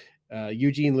 but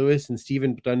Eugene Lewis and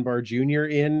Stephen Dunbar Jr.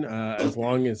 in, as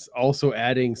long as also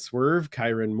adding Swerve,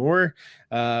 Kyron Moore,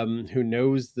 who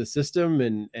knows the system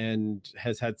and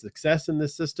has had success in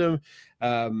this system.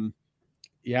 I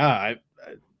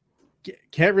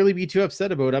can't really be too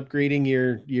upset about upgrading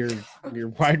your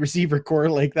wide receiver core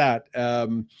like that.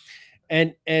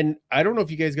 And I don't know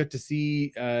if you guys got to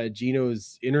see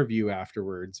Gino's interview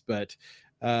afterwards, but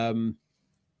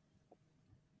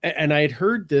and I had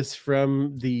heard this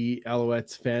from the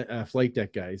Alouettes flight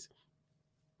deck guys,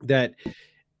 that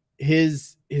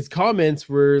his comments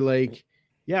were like,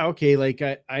 yeah, okay, like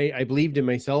I believed in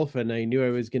myself and I knew I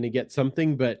was going to get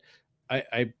something, but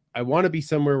I want to be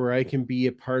somewhere where I can be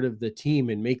a part of the team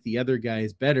and make the other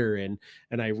guys better. And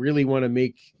I really want to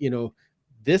make,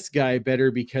 this guy better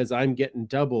because I'm getting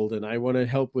doubled and I want to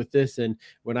help with this. And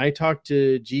when I talked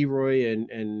to G Roy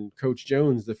and Coach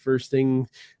Jones, the first thing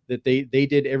that they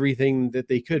did everything that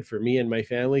they could for me and my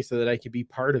family so that I could be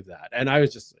part of that. And I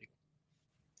was just like,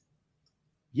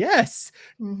 yes,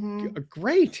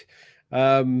 great.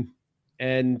 And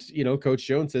Coach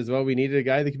Jones says, well, we needed a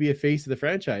guy that could be a face of the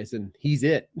franchise, and he's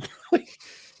it.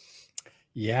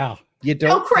 Yeah. You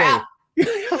don't crap.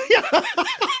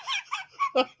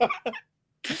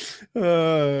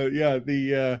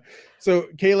 So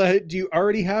Kayla, do you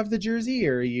already have the jersey,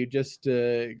 or are you just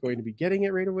going to be getting it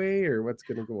right away, or what's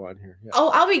going to go on here? Yeah.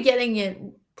 Oh, I'll be getting it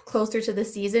closer to the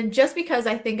season, just because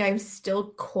I think I still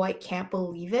quite can't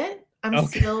believe it. I'm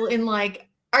still in like,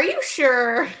 are you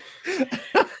sure?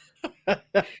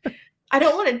 I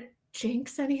don't want to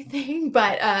jinx anything,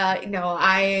 but no,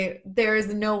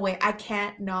 there's no way I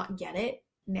can't not get it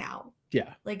now.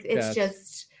 Yeah. Like it's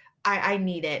just I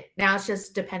need it. Now it's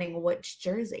just depending which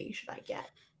jersey should I get.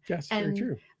 Yes, and very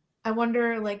true. I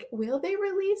wonder, like, will they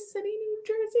release any new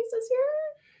jerseys this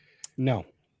year?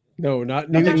 No, not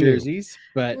new jerseys,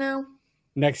 but no.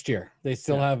 Next year. They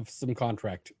still have some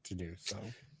contract to do.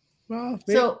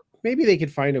 So maybe they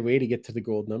could find a way to get to the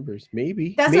gold numbers.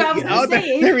 Maybe. That's what I was going to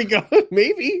say. There we go.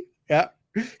 Maybe. Yeah.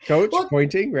 Coach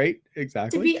pointing, right?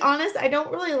 Exactly. To be honest, I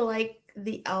don't really like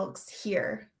the Elks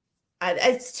here.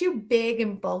 It's too big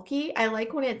and bulky. I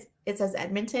like when it says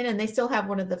Edmonton, and they still have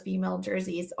one of the female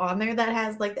jerseys on there that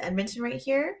has like the Edmonton right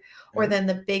here, or then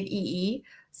the big EE.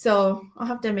 So I'll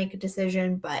have to make a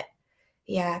decision. But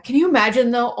yeah, can you imagine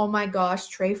though? Oh my gosh,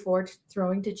 Trey Ford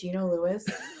throwing to Gino Lewis.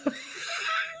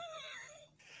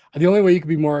 The only way you could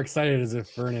be more excited is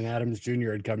if Vernon Adams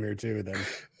Jr. had come here too. Then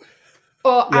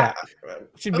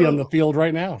she'd be on the field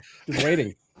right now, just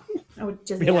waiting. I would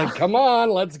just be like, come on,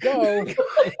 let's go.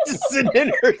 Just sitting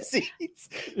in her seats.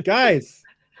 Guys,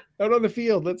 out on the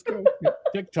field, let's go.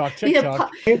 TikTok.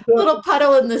 Little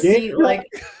puddle in the seat, like.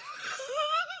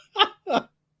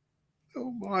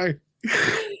 Oh my.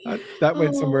 That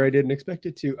went somewhere I didn't expect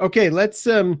it to. Okay, let's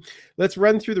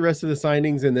run through the rest of the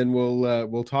signings, and then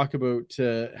we'll talk about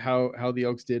how the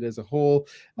Elks did as a whole.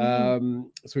 So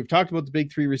we've talked about the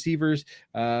big three receivers.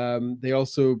 They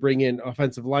also bring in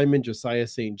offensive lineman Josiah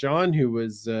St. John, who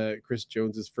was Chris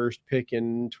Jones's first pick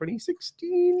in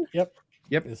 2016. Yep.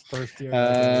 His first year.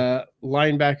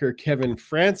 Linebacker Kevin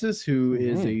Francis, who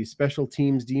is a special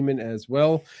teams demon as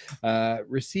well.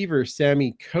 Receiver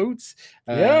Sammy Coates.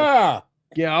 Yeah.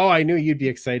 Oh, I knew you'd be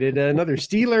excited. Another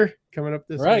Steeler coming up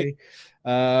this way.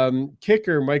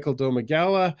 Kicker Michael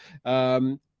Domagala.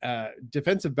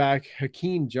 Defensive back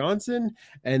Hakeem Johnson,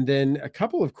 and then a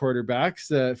couple of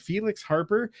quarterbacks, Felix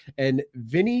Harper and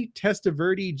Vinny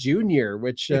Testaverde Jr.,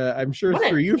 which I'm sure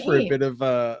threw you for a bit of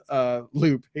a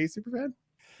loop. Hey, Superfan?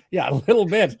 Yeah, a little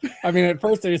bit. I mean, at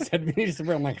first they just said Vinny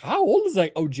Testaverde. I'm like, how old is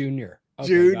that? Oh, junior. Okay,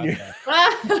 junior.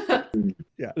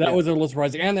 That was a little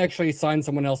surprising. And they actually signed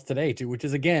someone else today, too, which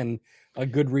is, again, a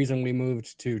good reason we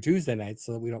moved to Tuesday nights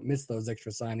so that we don't miss those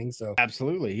extra signings. So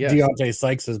absolutely, yes. Deontay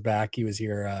Sykes is back. He was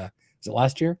here. Was it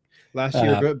last year? Last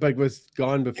year, but was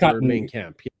gone before main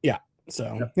camp. Yeah.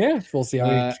 So we'll see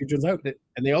how he turns out.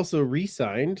 And they also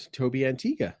re-signed Toby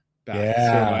Antigua back.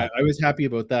 Yeah, so I was happy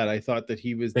about that. I thought that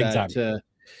he was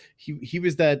he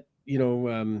was that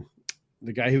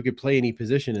the guy who could play any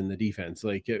position in the defense.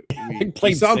 Like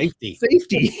played safety.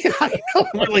 I know.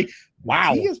 We're like,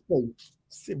 wow, he has played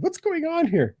What's going on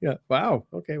here? Yeah. Wow.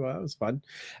 Okay. Well, that was fun.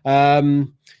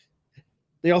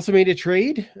 They also made a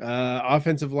trade.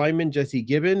 Offensive lineman Jesse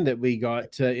Gibbon that we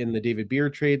got in the David Beer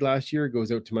trade last year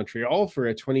goes out to Montreal for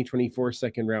a 2024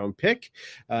 second round pick.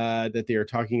 That they are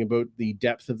talking about the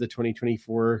depth of the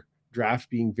 2024 draft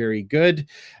being very good.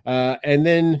 And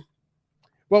then,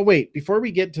 well, wait, before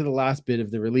we get to the last bit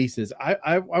of the releases,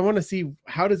 I want to see,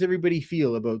 how does everybody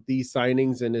feel about these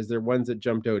signings, and is there ones that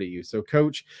jumped out at you? So,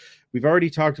 Coach, we've already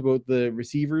talked about the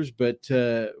receivers, but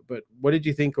what did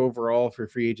you think overall for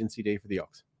free agency day for the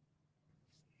Elks?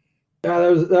 Yeah,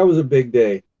 that was a big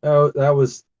day. That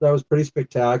was pretty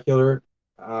spectacular.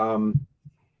 I'm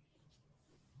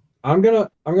gonna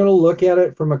look at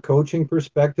it from a coaching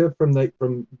perspective, from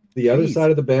the other side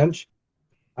of the bench.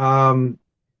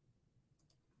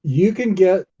 You can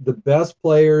get the best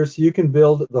players, you can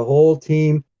build the whole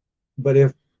team, but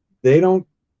if they don't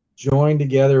join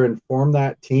together and form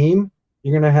that team,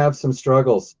 you're going to have some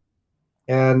struggles.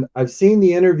 And I've seen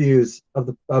the interviews of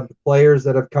the players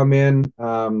that have come in.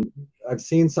 I've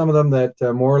seen some of them that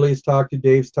Morley's talked to,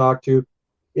 Dave's talked to.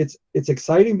 It's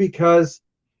exciting because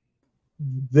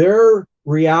their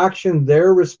reaction,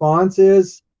 their response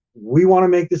is, we want to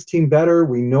make this team better.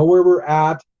 We know where we're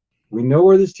at. We know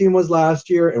where this team was last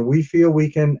year, and we feel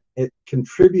we can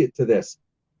contribute to this.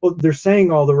 Well, they're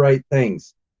saying all the right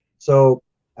things. So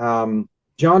John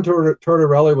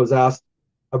Tortorella was asked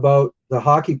about the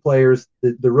hockey players,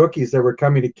 the rookies that were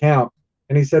coming to camp,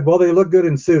 and he said, well, they look good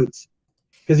in suits,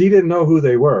 because he didn't know who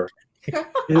they were. He said,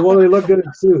 well, they look good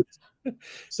in suits.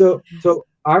 So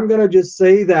I'm going to just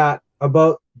say that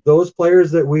about those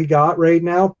players that we got right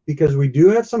now, because we do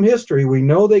have some history. We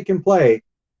know they can play.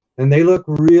 And they look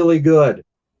really good.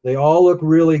 They all look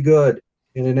really good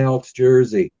in an Elks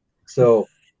jersey. So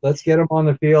let's get them on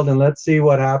the field and let's see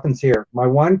what happens here. My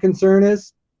one concern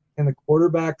is, can the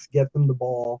quarterbacks get them the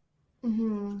ball?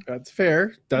 Mm-hmm. That's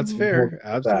fair. That's fair.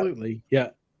 Absolutely. Yeah,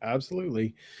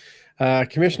 absolutely.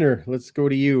 Commissioner, let's go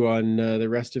to you on the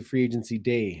rest of free agency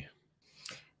day.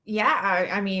 Yeah,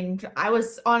 I mean, I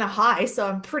was on a high, so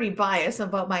I'm pretty biased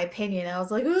about my opinion. I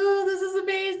was like, "Oh, this is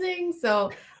amazing!"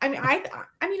 So, I mean, I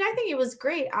think it was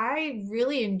great. I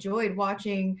really enjoyed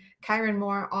watching Kyran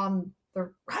Moore on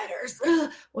the Riders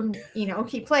when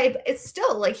he played. But it's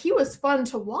still like he was fun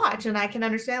to watch, and I can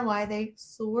understand why they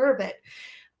swerve it.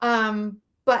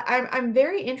 But I'm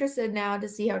very interested now to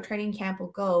see how training camp will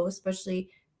go,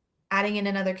 especially adding in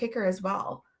another kicker as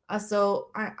well.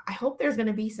 So I hope there's going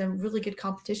to be some really good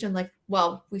competition, like,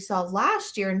 well, we saw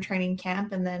last year in training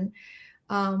camp, and then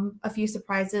a few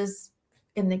surprises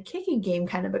in the kicking game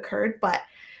kind of occurred. But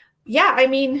yeah, I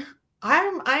mean,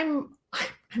 I'm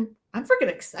freaking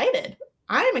excited.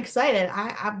 I'm excited.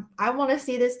 I want to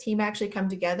see this team actually come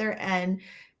together, and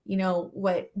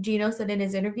what Gino said in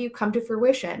his interview, come to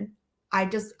fruition.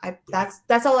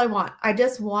 That's all I want. I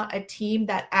just want a team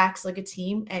that acts like a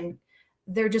team, and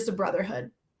they're just a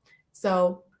brotherhood.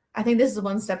 So I think this is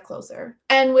one step closer.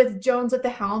 And with Jones at the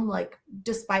helm, like,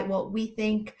 despite what we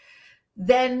think,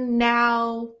 then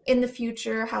now in the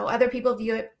future, how other people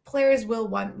view it, players will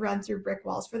run through brick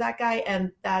walls for that guy,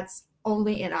 and that's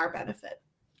only in our benefit.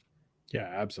 Yeah,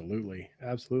 absolutely.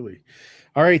 Absolutely.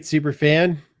 All right, super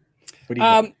fan. What do you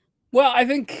got? Well, I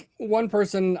think one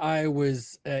person I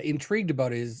was intrigued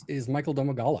about is Michael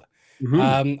Domagala.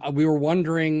 Mm-hmm. We were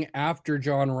wondering, after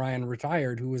John Ryan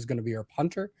retired, who was going to be our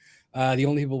punter. The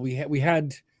only people we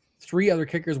had 3 other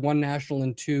kickers, 1 national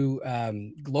and 2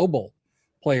 global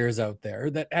players out there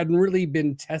that hadn't really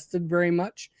been tested very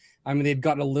much. I mean, they'd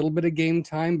gotten a little bit of game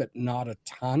time, but not a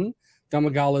ton.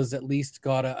 Domagala's at least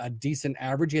got a decent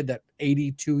average. He had that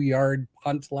 82-yard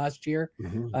punt last year,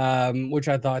 which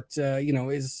I thought,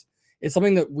 is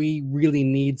something that we really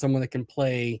need, someone that can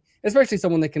play, especially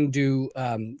someone that can do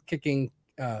kicking,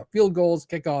 field goals,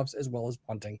 kickoffs, as well as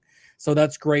punting. So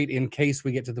that's great in case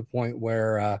we get to the point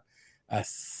where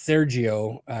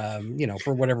Sergio,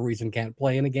 for whatever reason can't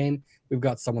play in a game. We've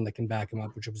got someone that can back him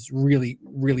up, which was really,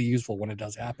 really useful when it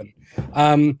does happen.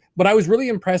 But I was really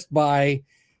impressed by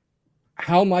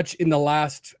how much in the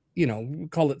last,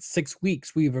 call it 6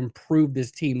 weeks, we've improved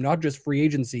this team, not just free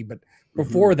agency, but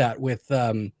before that with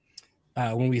when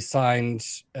we signed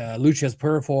Lucius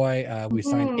Purifoy, we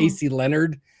signed AC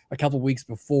Leonard a couple of weeks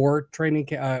before free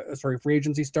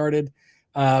agency started.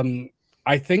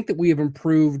 I think that we have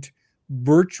improved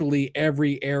virtually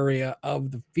every area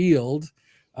of the field.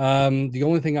 The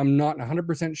only thing I'm not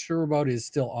 100% sure about is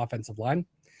still offensive line.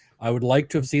 I would like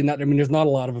to have seen that. I mean, there's not a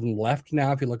lot of them left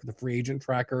now. If you look at the free agent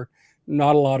tracker,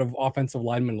 not a lot of offensive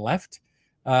linemen left.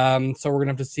 So we're going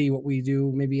to have to see what we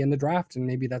do maybe in the draft, and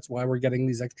maybe that's why we're getting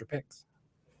these extra picks.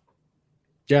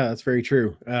 Yeah, that's very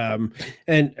true. And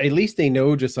at least they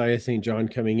know Josiah St. John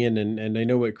coming in. And I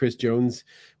know what Chris Jones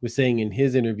was saying in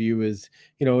his interview is,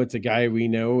 it's a guy we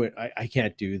know. I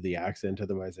can't do the accent,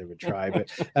 otherwise I would try. But,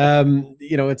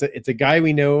 it's a guy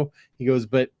we know. He goes,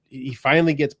 but he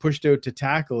finally gets pushed out to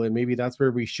tackle. And maybe that's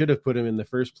where we should have put him in the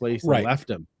first place and left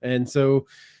him. And so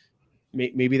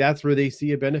maybe that's where they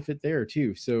see a benefit there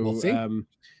too. So We'll see.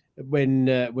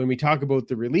 When we talk about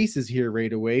the releases here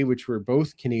right away, which were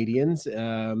both Canadians,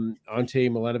 Ante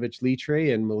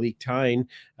Milanovic-Litre and Malik Tyne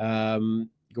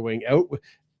going out.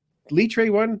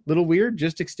 Litre one, little weird,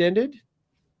 just extended,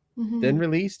 then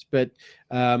released, but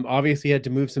obviously had to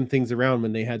move some things around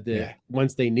when they had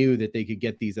once they knew that they could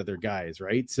get these other guys,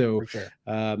 right? So,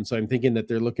 so I'm thinking that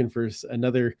they're looking for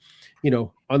another,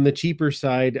 on the cheaper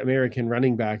side, American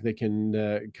running back that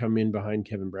can come in behind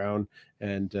Kevin Brown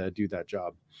and do that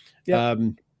job. Yeah.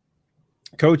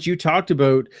 Coach, you talked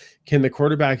about, can the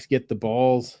quarterbacks get the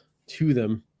balls to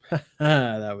them?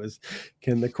 That was,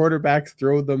 can the quarterbacks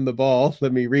throw them the ball?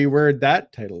 Let me reword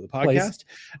that title of the podcast.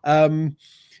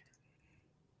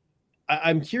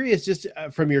 I'm curious, just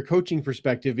from your coaching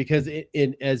perspective, because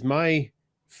as my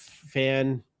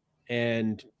fan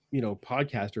and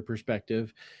podcaster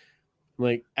perspective,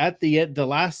 like at the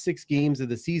last 6 games of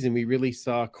the season, we really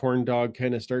saw Corn Dog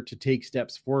kind of start to take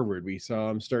steps forward. We saw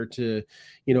him start to,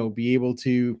 be able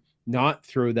to not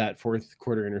throw that fourth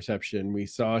quarter interception. We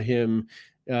saw him,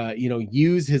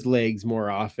 use his legs more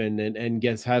often and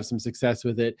have some success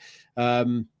with it.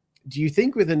 Do you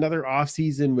think with another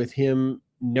offseason with him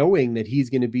knowing that he's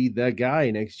going to be the guy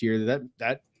next year,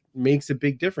 that makes a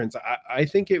big difference? I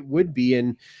think it would be,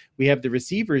 and we have the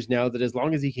receivers now that as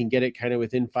long as he can get it kind of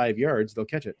within 5 yards, they'll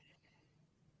catch it.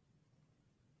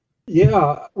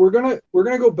 Yeah, we're gonna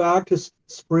go back to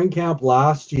spring camp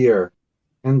last year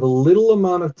and the little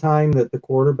amount of time that the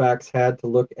quarterbacks had to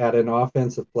look at an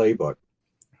offensive playbook,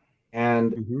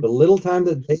 and the little time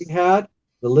that they had,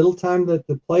 the little time that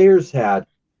the players had,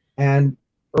 and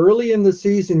early in the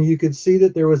season you could see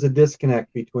that there was a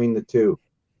disconnect between the two.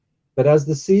 But as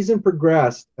the season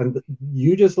progressed, and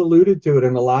you just alluded to it,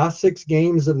 in the last 6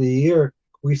 games of the year,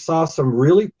 we saw some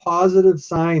really positive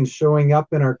signs showing up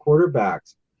in our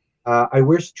quarterbacks. I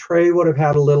wish Trey would have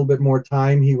had a little bit more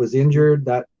time. He was injured.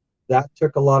 That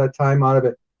took a lot of time out of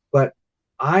it. But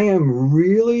I am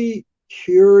really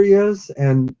curious,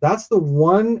 and that's the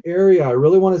one area I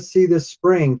really want to see this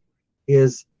spring,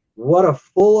 is what a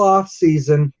full off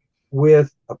season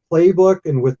with a playbook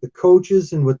and with the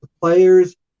coaches and with the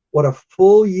players. What a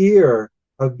full year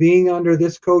of being under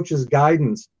this coach's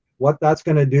guidance, what that's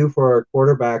going to do for our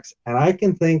quarterbacks. And I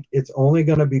can think it's only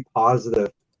going to be positive.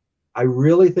 I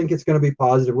really think it's going to be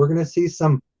positive. We're going to see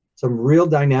some real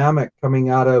dynamic coming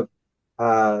out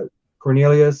of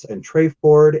Cornelius and Trey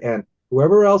Ford and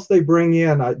whoever else they bring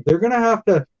in. They're going to have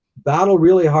to battle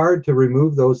really hard to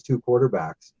remove those 2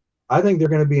 quarterbacks. I think they're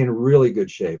going to be in really good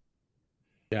shape.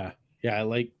 Yeah. I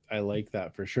like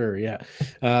that for sure. Yeah.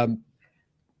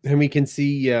 And we can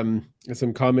see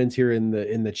some comments here in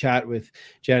the chat with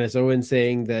Janice Owen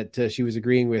saying that she was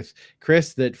agreeing with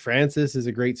Chris that Francis is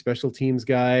a great special teams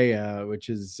guy, which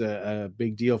is a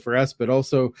big deal for us, but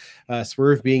also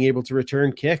Swerve being able to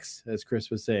return kicks, as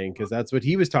Chris was saying, because that's what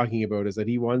he was talking about, is that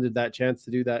he wanted that chance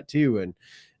to do that too.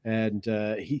 And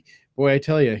he, boy, I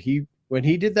tell you, when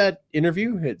he did that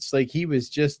interview, it's like he was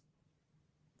just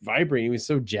vibrating. He was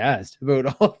so jazzed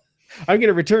about all. I'm going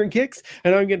to return kicks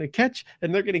and I'm going to catch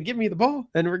and they're going to give me the ball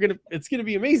and it's going to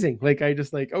be amazing. Like, I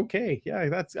just like, okay,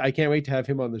 yeah, I can't wait to have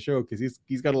him on the show because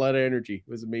he's got a lot of energy. It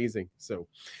was amazing. So,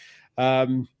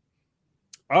 all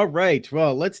right,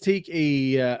 well, let's take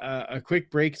a quick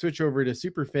break, switch over to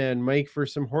Superfan Mike for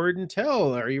some Horde and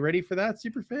Tell. Are you ready for that,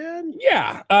 Superfan?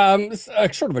 Yeah.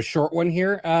 It's sort of a short one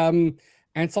here. And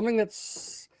something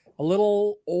that's a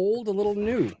little old, a little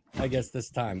new, I guess this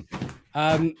time.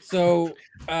 So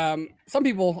some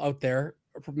people out there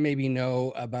maybe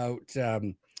know about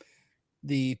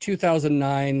the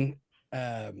 2009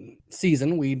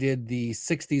 season. We did the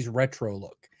 60s retro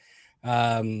look,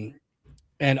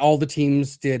 and all the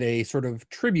teams did a sort of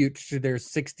tribute to their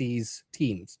 60s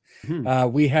teams.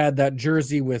 We had that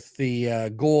jersey with the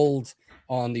gold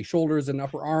on the shoulders and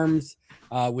upper arms,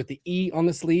 with the E on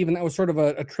the sleeve, and that was sort of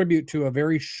a tribute to a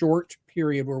very short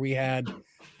period where we had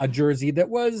a jersey that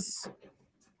was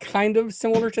kind of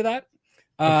similar to that.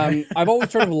 I've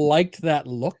always sort of liked that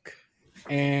look,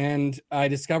 and I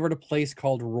discovered a place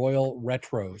called Royal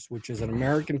Retros, which is an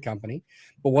American company,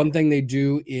 but one thing they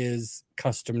do is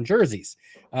custom jerseys.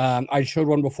 I showed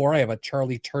one before. I have a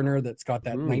Charlie Turner that's got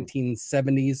that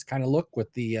 1970s kind of look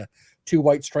with the 2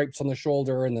 white stripes on the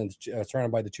shoulder and then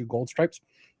surrounded by the 2 gold stripes.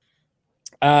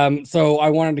 So I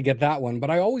wanted to get that one, but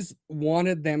I always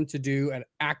wanted them to do an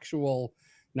actual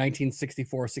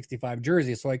 1964-65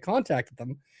 jersey. So I contacted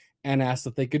them and asked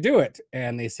if they could do it,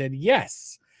 and they said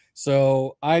yes.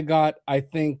 So I got, I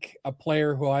think, a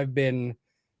player who I've been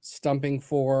stumping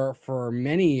for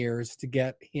many years to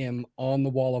get him on the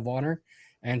Wall of Honor.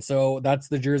 And so that's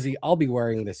the jersey I'll be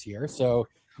wearing this year. So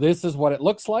this is what it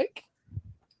looks like.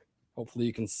 Hopefully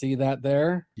you can see that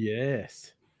there.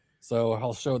 Yes. So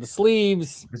I'll show the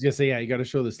sleeves. I was gonna say, yeah, you got to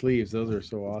show the sleeves. Those are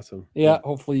so awesome. Yeah,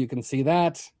 hopefully you can see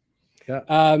that.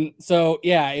 Yeah. So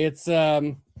yeah, it's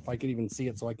if I could even see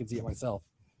it so I can see it myself.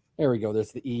 There we go.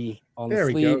 There's the E on the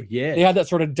sleeve. There we go. Yeah. They had that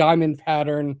sort of diamond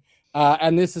pattern.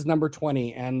 And this is number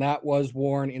 20, and that was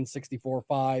worn in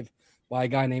 64-5 by a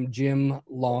guy named Jim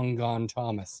Long Gone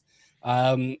Thomas,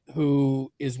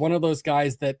 who is one of those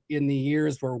guys that in the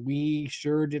years where we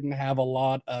sure didn't have a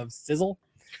lot of sizzle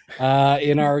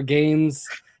in our games,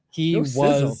 he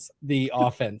was the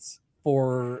offense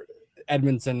for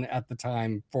Edmonton at the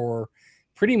time for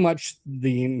pretty much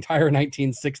the entire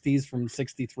 1960s from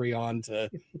 63 on to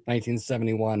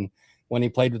 1971 when he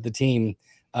played with the team.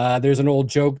 There's an old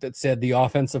joke that said the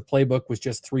offensive playbook was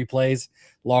just 3 plays: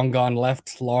 long gone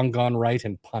left, long gone right,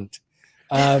 and punt.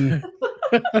 And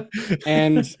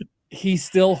he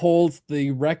still holds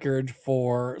the record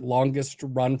for longest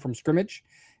run from scrimmage,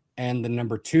 and the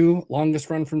number 2 longest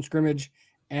run from scrimmage,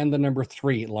 and the number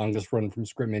 3 longest run from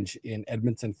scrimmage in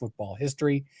Edmonton football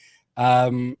history.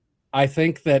 I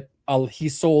think that he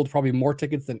sold probably more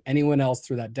tickets than anyone else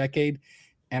through that decade.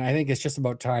 And I think it's just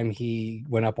about time he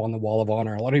went up on the Wall of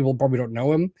Honor. A lot of people probably don't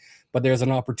know him, but there's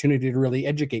an opportunity to really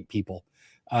educate people.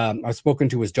 I've spoken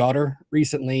to his daughter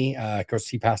recently. Of course,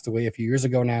 he passed away a few years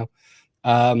ago now.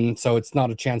 So it's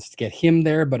not a chance to get him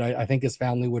there, but I think his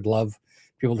family would love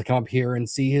people to come up here and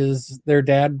see their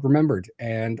dad remembered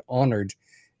and honored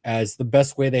as the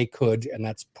best way they could. And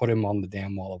that's put him on the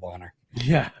damn Wall of Honor.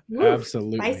 Yeah,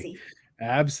 absolutely. Spicy.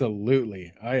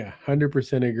 Absolutely. I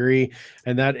 100% agree.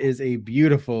 And that is a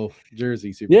beautiful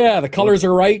jersey. Yeah, the colors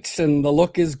are right and the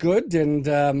look is good.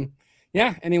 And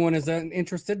yeah, anyone is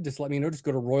interested, just let me know. Just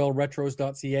go to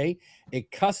royalretros.ca. A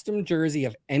custom jersey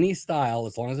of any style,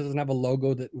 as long as it doesn't have a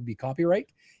logo that would be copyright,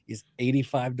 is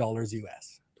 $85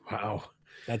 US. Wow.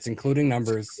 That's including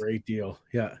numbers. That's a great deal.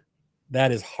 Yeah.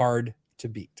 That is hard to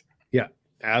beat. Yeah.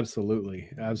 Absolutely,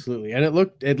 and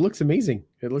it looks amazing.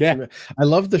 I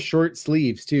love the short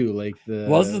sleeves too. Like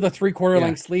this is the 3/4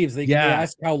 length sleeves. They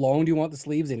ask how long do you want the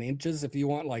sleeves in inches. If you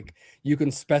want, like, you can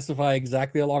specify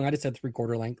exactly how long. I just said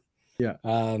 3/4 length. Yeah.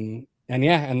 And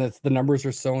the numbers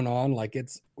are sewn on. Like,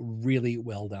 it's really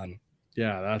well done.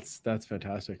 Yeah, that's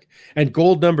fantastic. And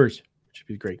gold numbers should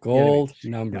be great. Gold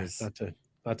numbers. Yeah,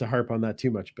 not to harp on that too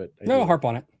much, but harp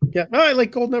on it. Yeah, no, I like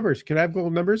gold numbers. Can I have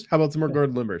gold numbers? How about some more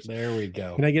gold numbers? There we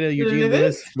go. Can I get a Eugene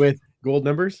Lewis with gold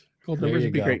numbers? Gold numbers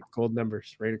would be great. Gold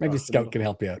numbers, right? Maybe Scout can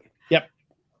help you out. Yep.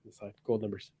 Gold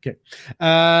numbers. Okay.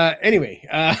 Anyway.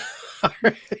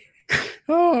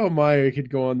 Oh my, I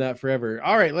could go on that forever.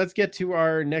 All right, let's get to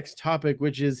our next topic,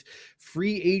 which is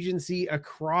free agency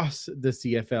across the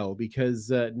CFL, because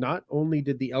not only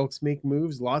did the Elks make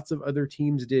moves, lots of other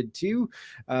teams did too.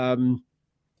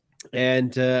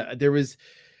 And I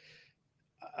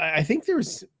think there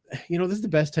was, this is the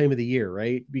best time of the year,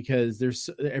 right? Because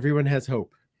everyone has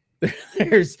hope.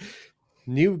 There's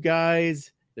new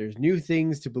guys, there's new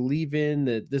things to believe in,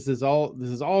 that this is all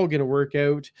going to work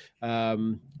out.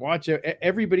 Watch out.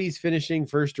 Everybody's finishing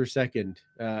first or second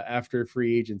after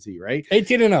free agency, right?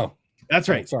 18-0. That's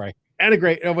right. Oh, sorry. And a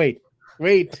great, oh, wait,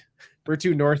 we're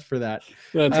too north for that.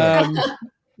 That's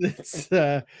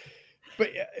right.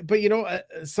 But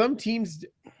some teams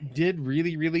did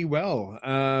really, really well.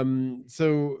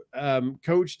 So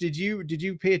Coach, did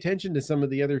you pay attention to some of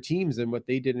the other teams and what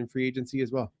they did in free agency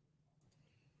as well?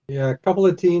 Yeah, a couple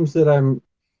of teams that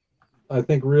I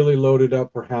think really loaded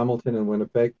up for Hamilton and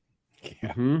Winnipeg.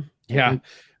 Yeah. Mm-hmm. Yeah.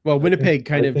 Well, Winnipeg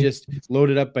kind of just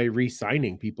loaded up by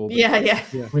re-signing people. But, yeah.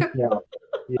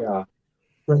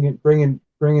 Bringing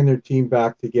their team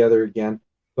back together again.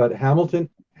 But Hamilton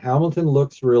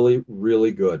looks really,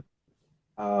 really good.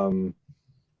 I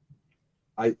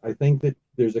think that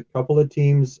there's a couple of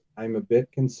teams I'm a bit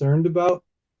concerned about.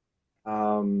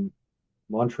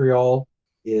 Montreal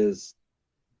is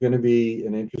going to be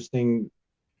an interesting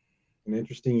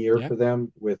year for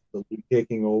them with the league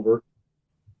taking over,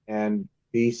 and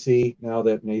BC, now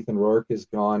that Nathan Rourke is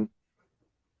gone,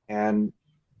 and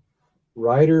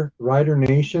Rider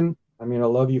Nation. I mean, I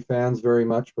love you fans very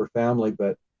much for family,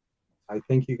 but I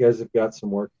think you guys have got some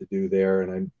work to do there,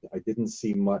 and I didn't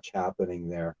see much happening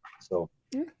there. So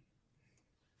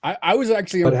I was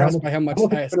actually But impressed by how much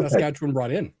Hamilton could have Saskatchewan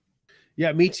brought in.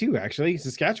 Yeah, me too. Actually,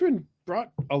 Saskatchewan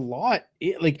brought a lot,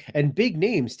 and big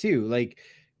names too, like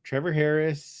Trevor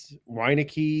Harris,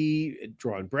 Weineke,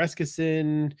 John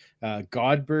Breskison,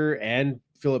 Godber, and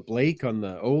Philip Blake on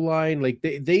the O line. Like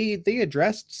they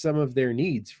addressed some of their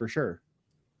needs for sure.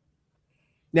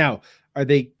 Now, are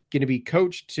they going to be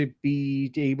coached to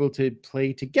be able to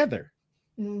play together?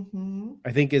 Mm-hmm.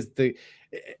 I think is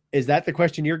that the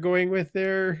question you're going with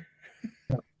there,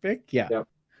 Vic? Yeah. Yep.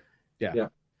 Yeah. Yeah.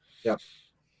 Yeah.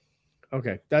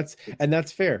 Okay, that's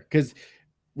fair because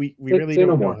we Say really no don't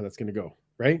know more. how that's going to go,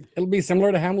 right? It'll be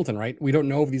similar to Hamilton, right? We don't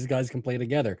know if these guys can play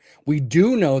together. We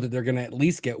do know that they're going to at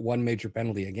least get one major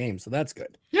penalty a game, so that's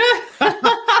good.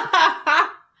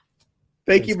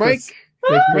 Thank you, Mike. Chris-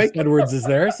 Thank you, Chris Mike. Edwards is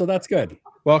there, so that's good.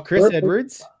 Well, Chris Perfect.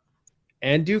 Edwards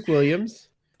and Duke Williams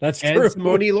That's and true.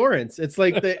 Simone Lawrence. It's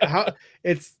like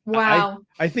Wow.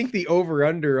 I think the over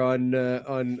under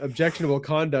on objectionable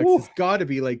conduct has got to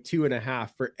be like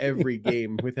 2.5 for every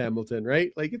game with Hamilton,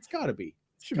 right? Like it's got to be.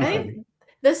 Should be I funny. think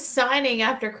the signing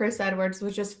after Chris Edwards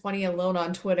was just funny alone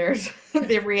on Twitter.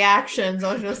 The reactions,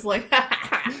 I was just like,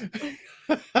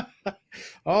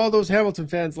 All those Hamilton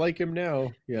fans like him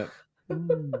now. Yeah.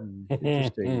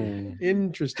 Interesting.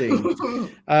 Interesting.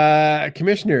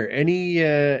 Commissioner,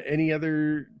 any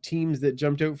other teams that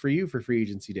jumped out for you for free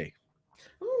agency day?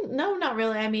 No, not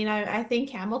really. I mean, I think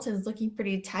Hamilton's looking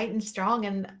pretty tight and strong,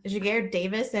 and Jaguar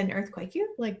Davis and Earthquake,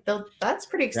 like that's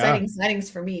pretty exciting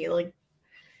signings for me. Like,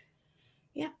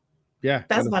 Yeah,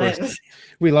 that's and of about course, it.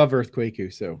 we love Earthquake,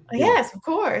 so Yes, of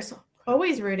course.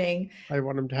 Always rooting. I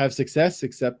want him to have success,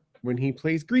 except when he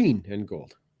plays green and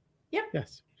gold. Yep.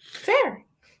 Yes. Fair.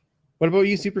 What about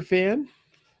you, Superfan?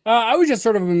 I was just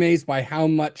sort of amazed by how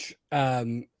much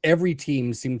every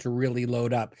team seemed to really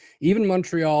load up. Even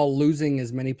Montreal losing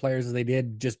as many players as they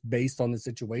did just based on the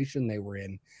situation they were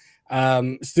in,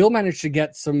 still managed to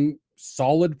get some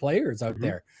solid players out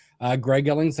there. Greg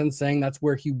Ellingson saying that's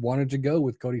where he wanted to go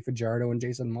with Cody Fajardo and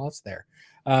Jason Moss there.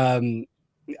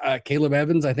 Caleb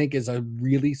Evans, I think, is a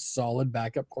really solid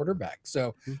backup quarterback.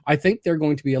 So I think they're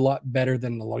going to be a lot better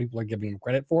than a lot of people are giving them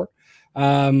credit for.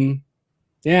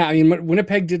 Yeah, I mean,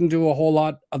 Winnipeg didn't do a whole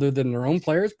lot other than their own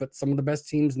players, but some of the best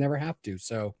teams never have to.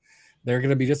 So they're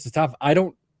going to be just as tough. I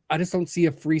just don't see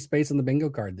a free space on the bingo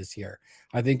card this year.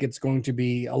 I think it's going to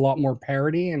be a lot more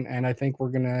parity, and I think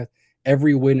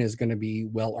every win is going to be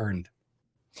well earned.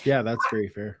 Yeah, that's very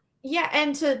fair. Yeah,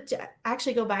 and to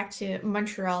actually go back to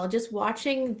Montreal, just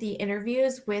watching the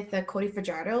interviews with Cody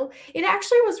Fajardo, it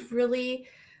actually was really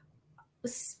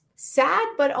sad,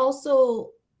 but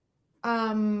also,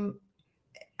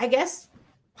 I guess,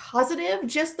 positive.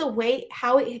 Just the way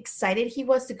how excited he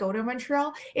was to go to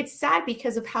Montreal. It's sad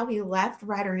because of how he left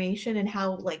Rider Nation and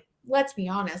how, like, let's be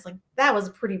honest, like that was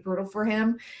pretty brutal for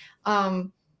him.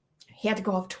 He had to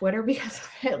go off Twitter because of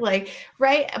it, like,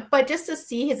 right? But just to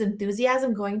see his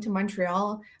enthusiasm going to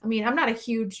Montreal, I mean, I'm not a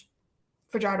huge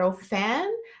Fajardo fan.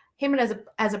 Him and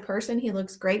as a person, he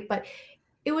looks great, but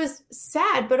it was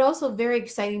sad, but also very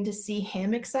exciting to see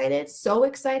him excited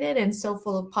and so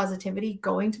full of positivity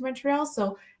going to Montreal.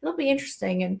 So it'll be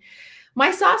interesting. And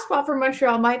my soft spot for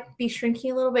Montreal might be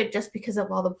shrinking a little bit just because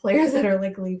of all the players that are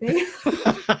like leaving.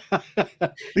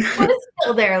 But it's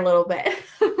still there a little bit.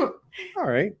 All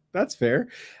right, that's fair.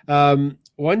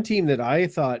 One team that I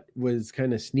thought was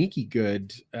kind of sneaky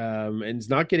good and is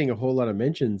not getting a whole lot of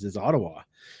mentions is Ottawa.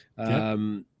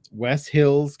 Wes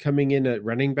Hills coming in at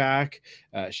running back,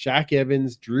 Shaq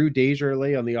Evans, Drew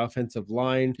Desjardins on the offensive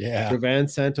line, Jovan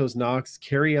Santos Knox,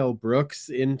 Carriel Brooks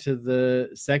into the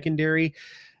secondary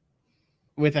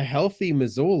with a healthy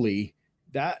Mazzoli.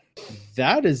 That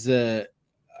is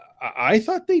I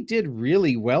thought they did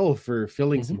really well for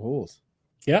filling some holes.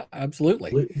 Yeah,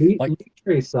 absolutely.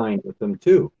 Trey signed with them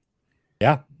too.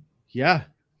 Yeah.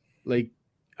 Like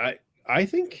I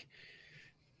think,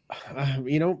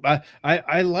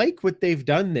 I like what they've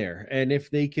done there, and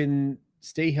if they can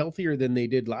stay healthier than they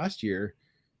did last year.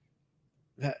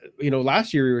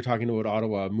 Last year we were talking about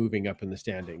Ottawa moving up in the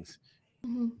standings.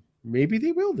 Maybe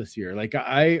they will this year. Like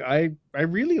I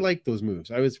really like those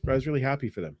moves. I was really happy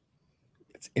for them.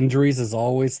 Injuries is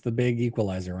always the big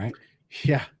equalizer, right?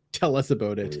 Yeah. Tell us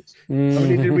about it. How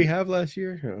many did we have last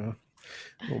year?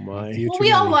 Oh my. Well,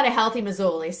 we all want a healthy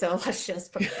Mazzoli, so let's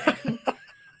just put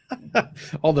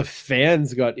all the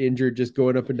fans got injured just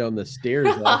going up and down the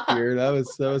stairs last year. That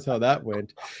was how that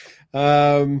went.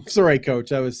 Sorry, Coach.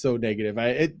 That was so negative.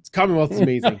 Commonwealth is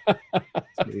amazing.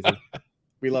 It's amazing.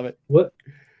 We love it. What?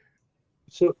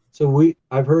 So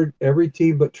I've heard every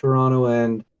team but Toronto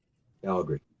and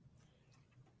Calgary.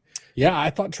 Yeah, I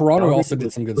thought Toronto also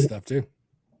did some good stuff too.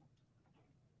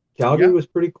 Calgary Yeah. was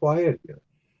pretty quiet here,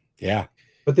 Yeah.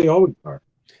 but they always are.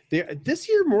 This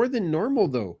year more than normal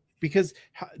though, because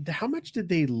how much did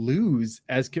they lose?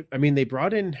 I mean, they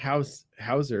brought in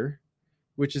Hauser,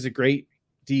 which is a great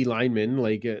D lineman.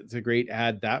 Like it's a great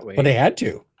ad that way. But they had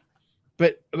to.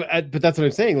 But that's what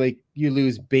I'm saying. Like you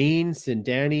lose Bain,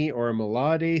 Sindani, or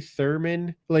Malade,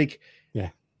 Thurman. Like Yeah.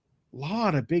 a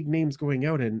lot of big names going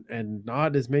out and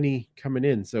not as many coming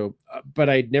in. So, but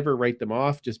I'd never write them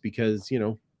off just because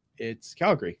it's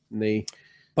Calgary and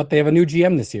But they have a new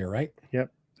GM this year, right?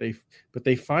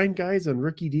 they find guys on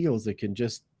rookie deals that can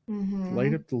just Mhm.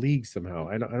 light up the league somehow.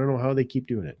 I don't know how they keep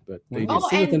doing it, but they Well, do. Oh,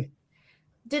 see what and the-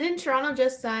 didn't Toronto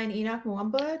just sign Enoch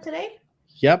Mwamba today?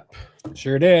 Yep,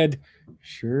 Sure did.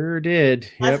 sure did.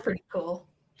 That's Yep, pretty cool.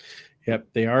 yep.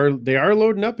 They are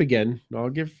loading up again. I'll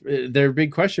give their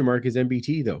big question mark is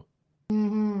MBT though.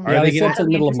 Mhm. Are Yeah, they they gonna- said till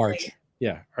the middle of Interesting. March.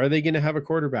 Yeah, are they going to have a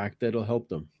quarterback that'll help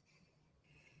them?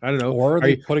 I don't know. Or are Are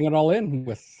they you, putting it all in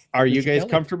with are you Richard guys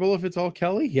Kelly? comfortable if it's all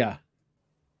Kelly? Yeah.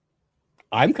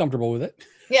 I'm comfortable with it.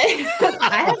 Yeah,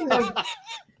 I have no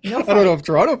I don't know if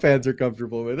Toronto fans are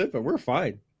comfortable with it, but we're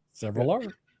fine. Several are.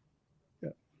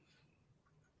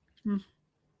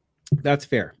 That's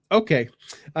fair. Okay.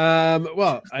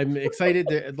 Well, I'm excited.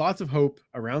 There lots of hope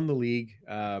around the league.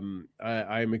 I'm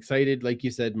excited. Like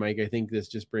you said, Mike, I think this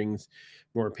just brings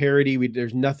more parity.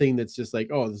 There's nothing that's just like,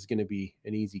 oh, this is going to be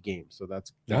an easy game. So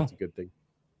that's a good thing.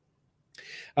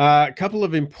 A couple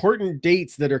of important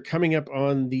dates that are coming up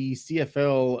on the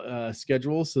CFL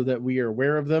schedule so that we are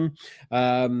aware of them.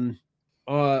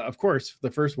 Of course,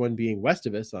 the first one being west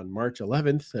of us on March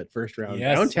 11th at First Round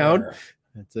Downtown. Sir.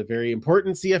 That's a very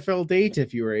important CFL date.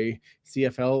 If you are a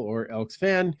CFL or Elks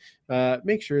fan,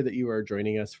 make sure that you are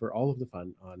joining us for all of the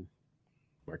fun on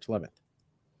March 11th.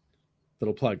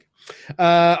 Little plug.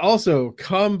 Also,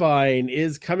 Combine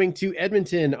is coming to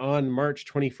Edmonton on March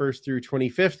 21st through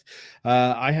 25th.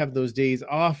 I have those days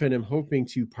off and I'm hoping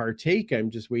to partake. I'm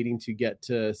just waiting to get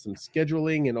to some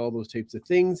scheduling and all those types of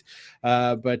things.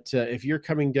 But if you're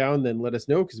coming down, then let us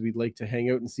know because we'd like to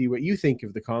hang out and see what you think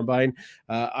of the Combine.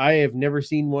 I have never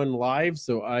seen one live,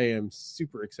 so I am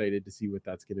super excited to see what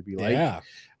that's going to be like.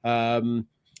 Yeah.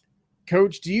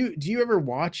 Coach, do you ever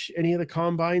watch any of the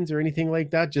combines or anything like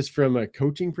that, just from a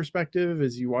coaching perspective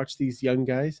as you watch these young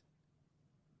guys?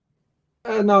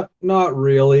 Not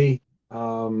really.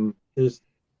 There's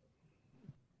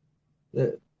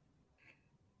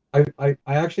I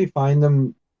actually find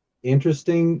them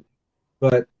interesting,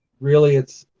 but really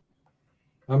it's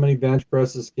how many bench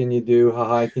presses can you do? How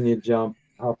high can you jump?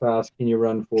 How fast can you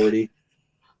run 40?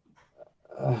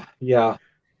 Yeah.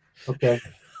 Okay.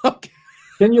 Okay.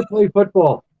 Can you play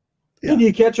football? Can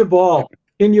you catch a ball?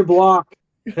 Can you block?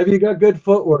 Have you got good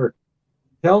footwork?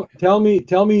 Tell me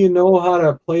you know how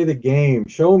to play the game.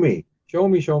 Show me.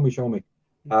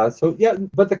 So yeah,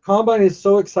 but the Combine is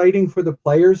so exciting for the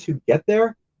players who get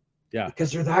there. Yeah.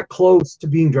 Because they're that close to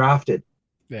being drafted.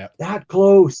 Yeah. That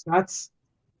close. That's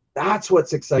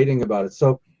what's exciting about it.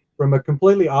 So from a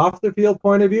completely off the field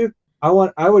point of view, I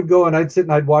would go and I'd sit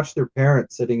and I'd watch their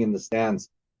parents sitting in the stands.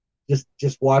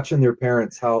 Just watching their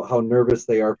parents, how nervous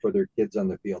they are for their kids on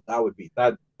the field. That would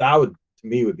to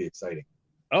me would be exciting.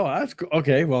 Oh, that's cool.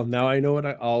 Okay. Well, now I know what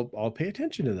I'll pay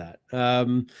attention to that.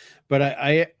 But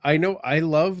I know I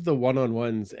love the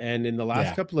one-on-ones, and in the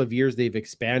last couple of years they've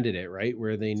expanded it, right?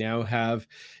 Where they now have,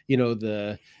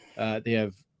 they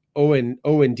have O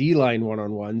and D line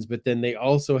one-on-ones, but then they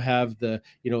also have the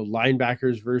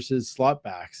linebackers versus slot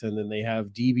backs, and then they have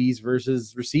DBs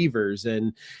versus receivers,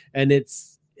 and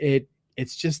it's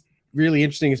just really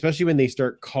interesting, especially when they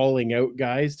start calling out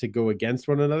guys to go against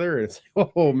one another. And it's like,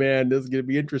 oh man, this is going to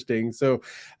be interesting. So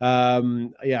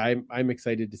yeah, I'm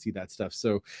excited to see that stuff.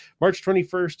 So March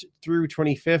 21st through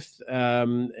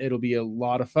 25th, it'll be a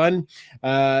lot of fun.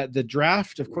 The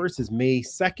draft, of course, is May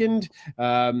 2nd.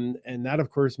 And that, of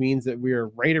course, means that we are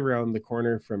right around the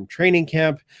corner from training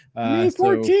camp. May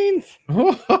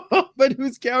 14th. But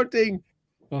who's counting?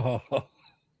 Oh,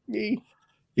 Me.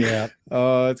 yeah.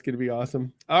 Oh, it's going to be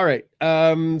awesome. All right.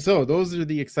 So those are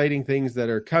the exciting things that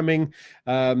are coming.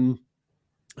 I'm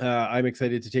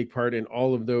excited to take part in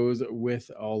all of those with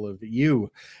all of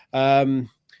you.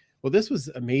 Well, this was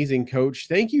amazing, Coach.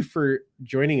 Thank you for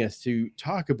joining us to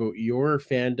talk about your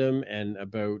fandom and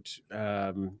about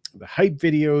the hype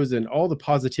videos and all the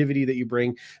positivity that you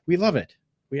bring. We love it.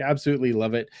 We absolutely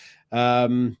love it.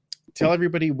 Tell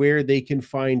everybody where they can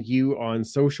find you on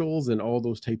socials and all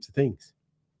those types of things.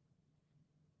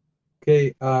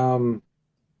 Okay, probably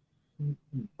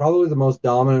the most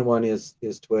dominant one is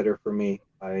Twitter for me.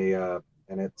 And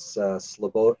it's at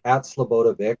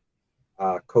Sloboda Vic,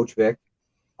 Coach Vic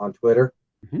on Twitter.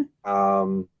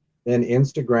 Then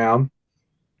Instagram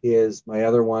is my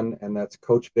other one, and that's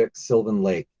Coach Vic Sylvan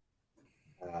Lake.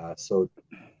 So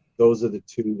those are the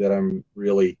two that I'm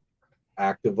really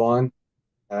active on.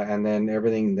 And then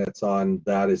everything that's on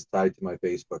that is tied to my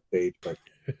Facebook page. But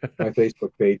my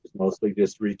Facebook page is mostly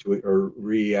just retweet or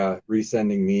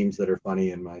resending memes that are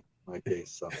funny in my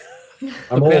case. So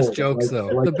The best jokes,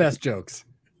 though. The best jokes.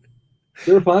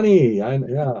 They're funny.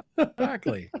 Yeah.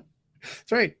 Exactly.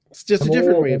 That's right. It's just a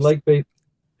different way. Like Facebook.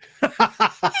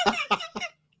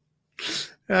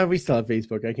 We still have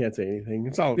Facebook. I can't say anything.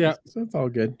 It's all It's all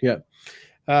good. Yeah.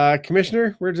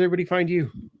 Commissioner, where does everybody find you?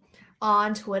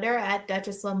 On Twitter at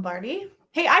Duchess Lombardi.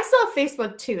 Hey, I still have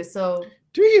Facebook too, so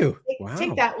do you?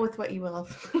 Take that with what you will.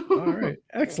 All right,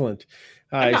 excellent.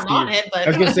 I'm not on it, but I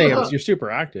was gonna say you're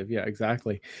super active. Yeah,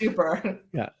 exactly. Super.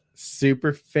 Yeah,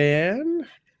 super fan.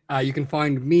 You can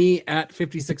find me at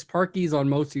 56 Parkies on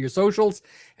most of your socials,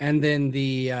 and then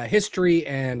the history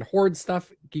and Horde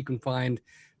stuff you can find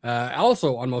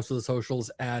also on most of the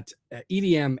socials at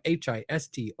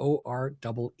EDMHISTOREE.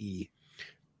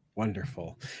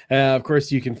 Wonderful. Of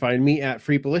course, you can find me at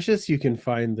Freepalicious. You can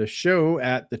find the show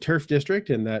at the Turf District,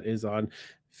 and that is on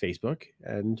Facebook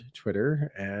and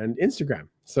Twitter and Instagram.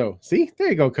 So, see, there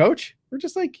you go, Coach. We're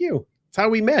just like you. It's how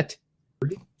we met.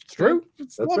 It's true.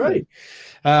 It's That's lovely.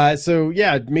 Right. So,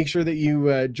 yeah, make sure that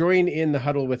you join in the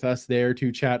huddle with us there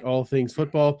to chat all things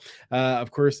football.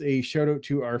 Of course, a shout out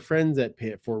to our friends at Pay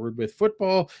It Forward with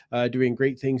Football, doing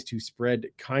great things to spread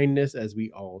kindness, as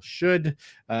we all should.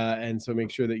 And so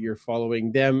make sure that you're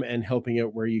following them and helping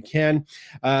out where you can.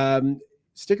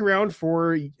 Stick around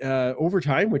for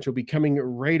overtime, which will be coming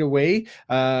right away.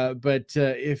 But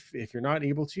if you're not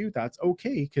able to, that's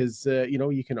okay, because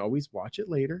you can always watch it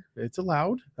later. It's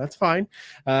allowed. That's fine.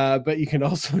 But you can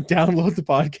also download the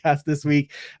podcast this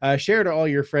week. Share to all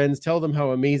your friends. Tell them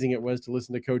how amazing it was to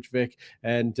listen to Coach Vic,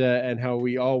 and how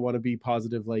we all want to be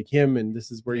positive like him. And this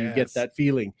is where you get that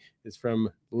feeling, is from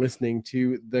listening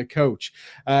to the coach.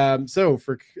 So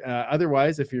for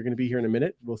otherwise, if you're going to be here in a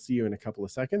minute, we'll see you in a couple of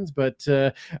seconds. But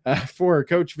for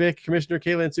Coach Vic, Commissioner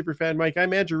Kayla, and Superfan Mike,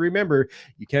 I'm Andrew. Remember,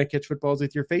 you can't catch footballs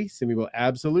with your face, and we will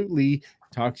absolutely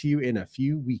talk to you in a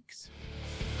few weeks.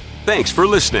 Thanks for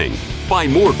listening.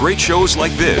 Find more great shows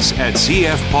like this at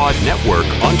CF Pod Network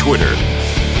on Twitter.